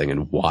something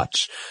and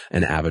watch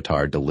an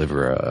avatar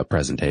deliver a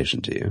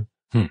presentation to you.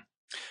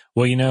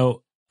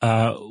 Well,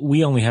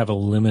 we only have a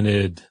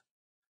limited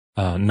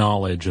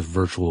knowledge of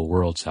virtual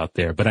worlds out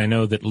there, but I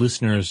know that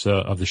listeners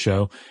of the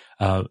show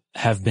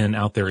have been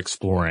out there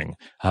exploring.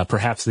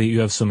 Perhaps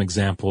you have some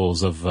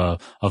examples of the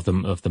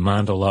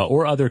mandala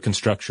or other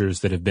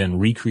constructors that have been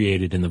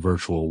recreated in the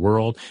virtual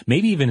world.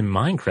 Maybe even in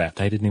Minecraft.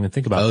 I didn't even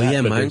think about that. Oh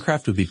yeah,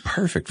 Minecraft would be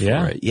perfect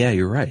for it. Yeah,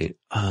 you're right.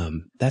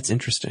 That's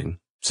interesting.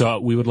 So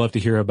we would love to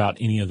hear about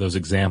any of those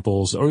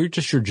examples or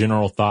just your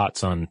general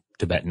thoughts on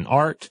Tibetan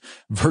art,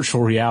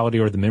 virtual reality,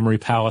 or the memory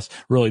palace.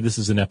 Really, this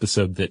is an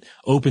episode that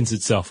opens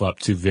itself up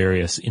to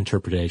various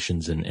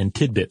interpretations and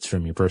tidbits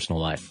from your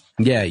personal life.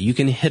 Yeah, you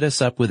can hit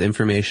us up with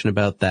information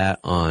about that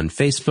on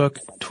Facebook,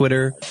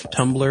 Twitter,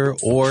 Tumblr,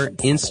 or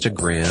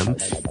Instagram.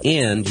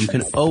 And you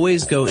can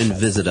always go and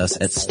visit us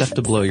at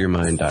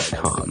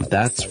stufftoblowyourmind.com.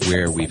 That's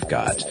where we've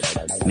got,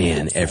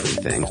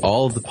 everything.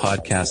 All of the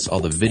podcasts, all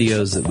the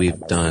videos that we've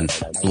done,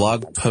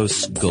 blog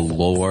posts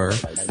galore.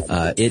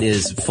 It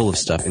is full of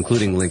stuff,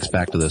 including links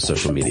back to those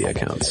social media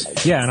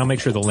accounts. Yeah, and I'll make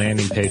sure the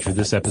landing page for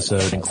this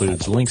episode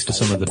includes links to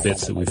some of the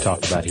bits that we've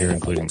talked about here,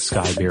 including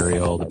Sky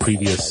Burial, the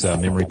previous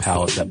Memory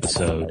Palace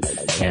episode,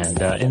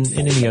 and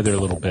any other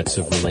little bits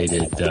of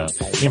related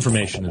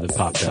information that have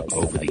popped up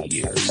over the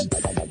years.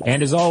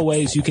 And as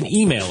always, you can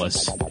email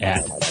us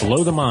at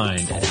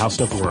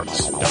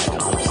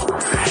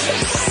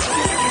blowthemind@howstuffworks.com.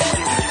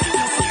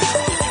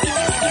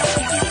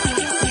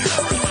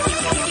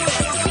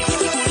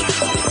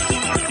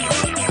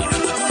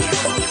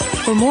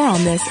 For more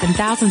on this and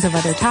thousands of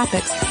other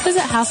topics,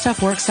 visit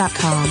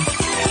howstuffworks.com.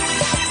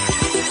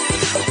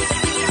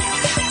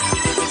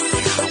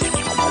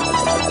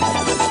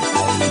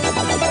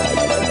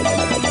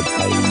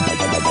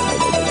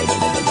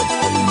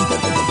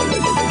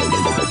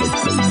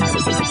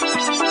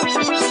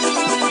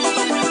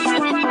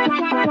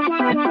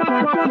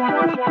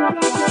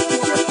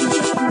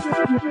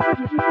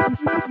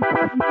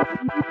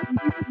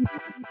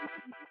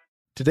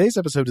 Today's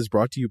episode is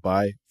brought to you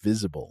by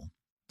Visible.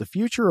 The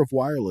future of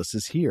wireless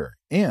is here,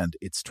 and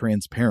it's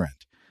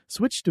transparent.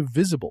 Switch to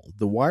Visible,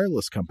 the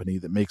wireless company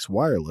that makes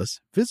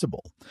wireless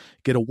visible.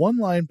 Get a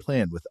one-line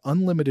plan with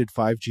unlimited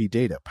 5G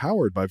data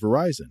powered by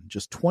Verizon,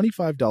 just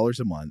 $25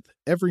 a month,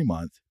 every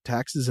month,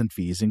 taxes and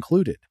fees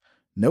included.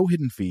 No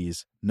hidden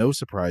fees, no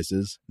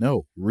surprises,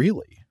 no,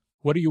 really.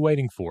 What are you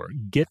waiting for?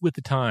 Get with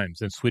the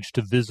times and switch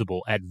to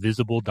Visible at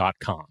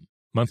Visible.com.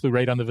 Monthly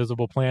rate on the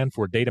Visible plan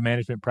for data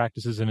management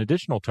practices and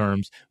additional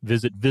terms,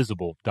 visit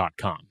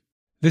Visible.com.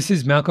 This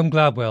is Malcolm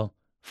Gladwell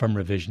from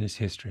Revisionist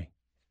History.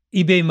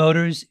 eBay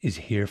Motors is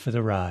here for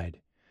the ride.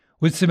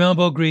 With some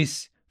elbow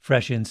grease,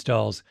 fresh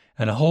installs,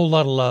 and a whole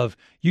lot of love,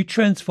 you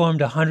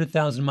transformed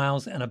 100,000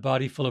 miles and a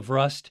body full of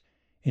rust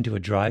into a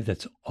drive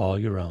that's all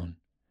your own.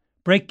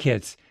 Brake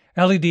kits,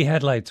 LED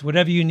headlights,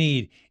 whatever you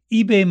need,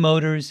 eBay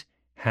Motors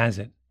has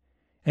it.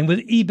 And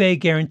with eBay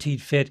Guaranteed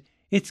Fit,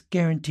 it's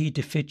guaranteed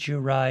to fit your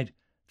ride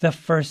the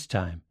first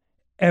time,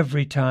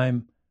 every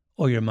time,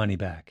 or your money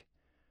back.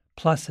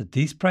 Plus, at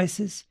these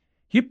prices,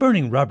 you're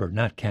burning rubber,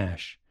 not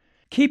cash.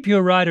 Keep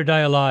your ride or die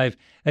alive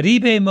at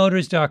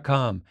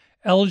ebaymotors.com.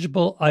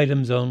 Eligible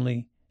items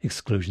only.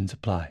 Exclusions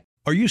apply.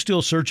 Are you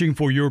still searching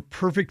for your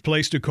perfect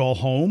place to call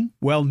home?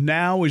 Well,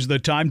 now is the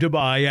time to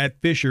buy at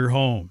Fisher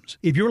Homes.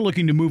 If you're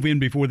looking to move in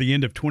before the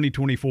end of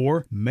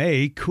 2024,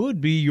 May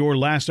could be your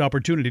last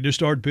opportunity to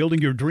start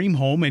building your dream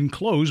home and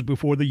close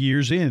before the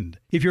year's end.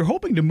 If you're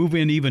hoping to move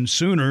in even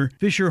sooner,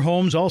 Fisher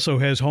Homes also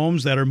has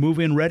homes that are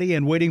move-in ready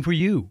and waiting for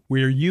you,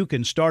 where you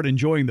can start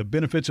enjoying the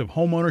benefits of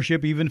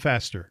homeownership even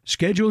faster.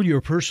 Schedule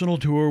your personal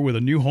tour with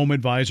a new home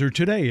advisor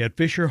today at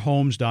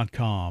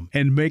FisherHomes.com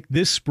and make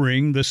this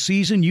spring the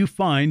season you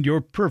find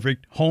your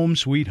perfect home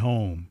sweet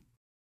home.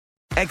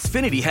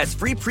 Xfinity has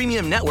free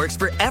premium networks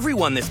for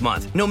everyone this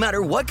month, no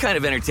matter what kind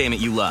of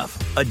entertainment you love.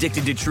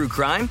 Addicted to true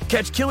crime?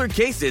 Catch killer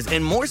cases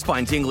and more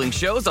spine-tingling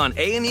shows on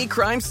A&E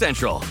Crime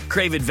Central.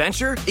 Crave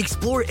adventure?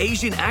 Explore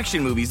Asian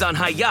action movies on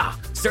Hi-YAH.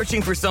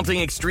 Searching for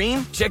something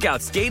extreme? Check out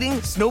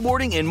skating,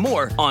 snowboarding, and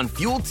more on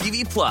Fuel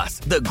TV Plus,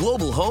 the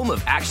global home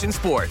of action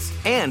sports.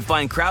 And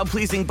find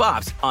crowd-pleasing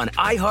bops on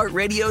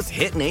iHeartRadio's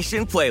Hit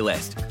Nation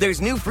playlist. There's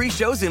new free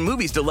shows and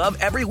movies to love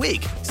every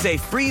week. Say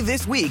free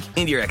this week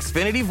in your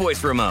Xfinity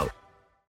voice remote.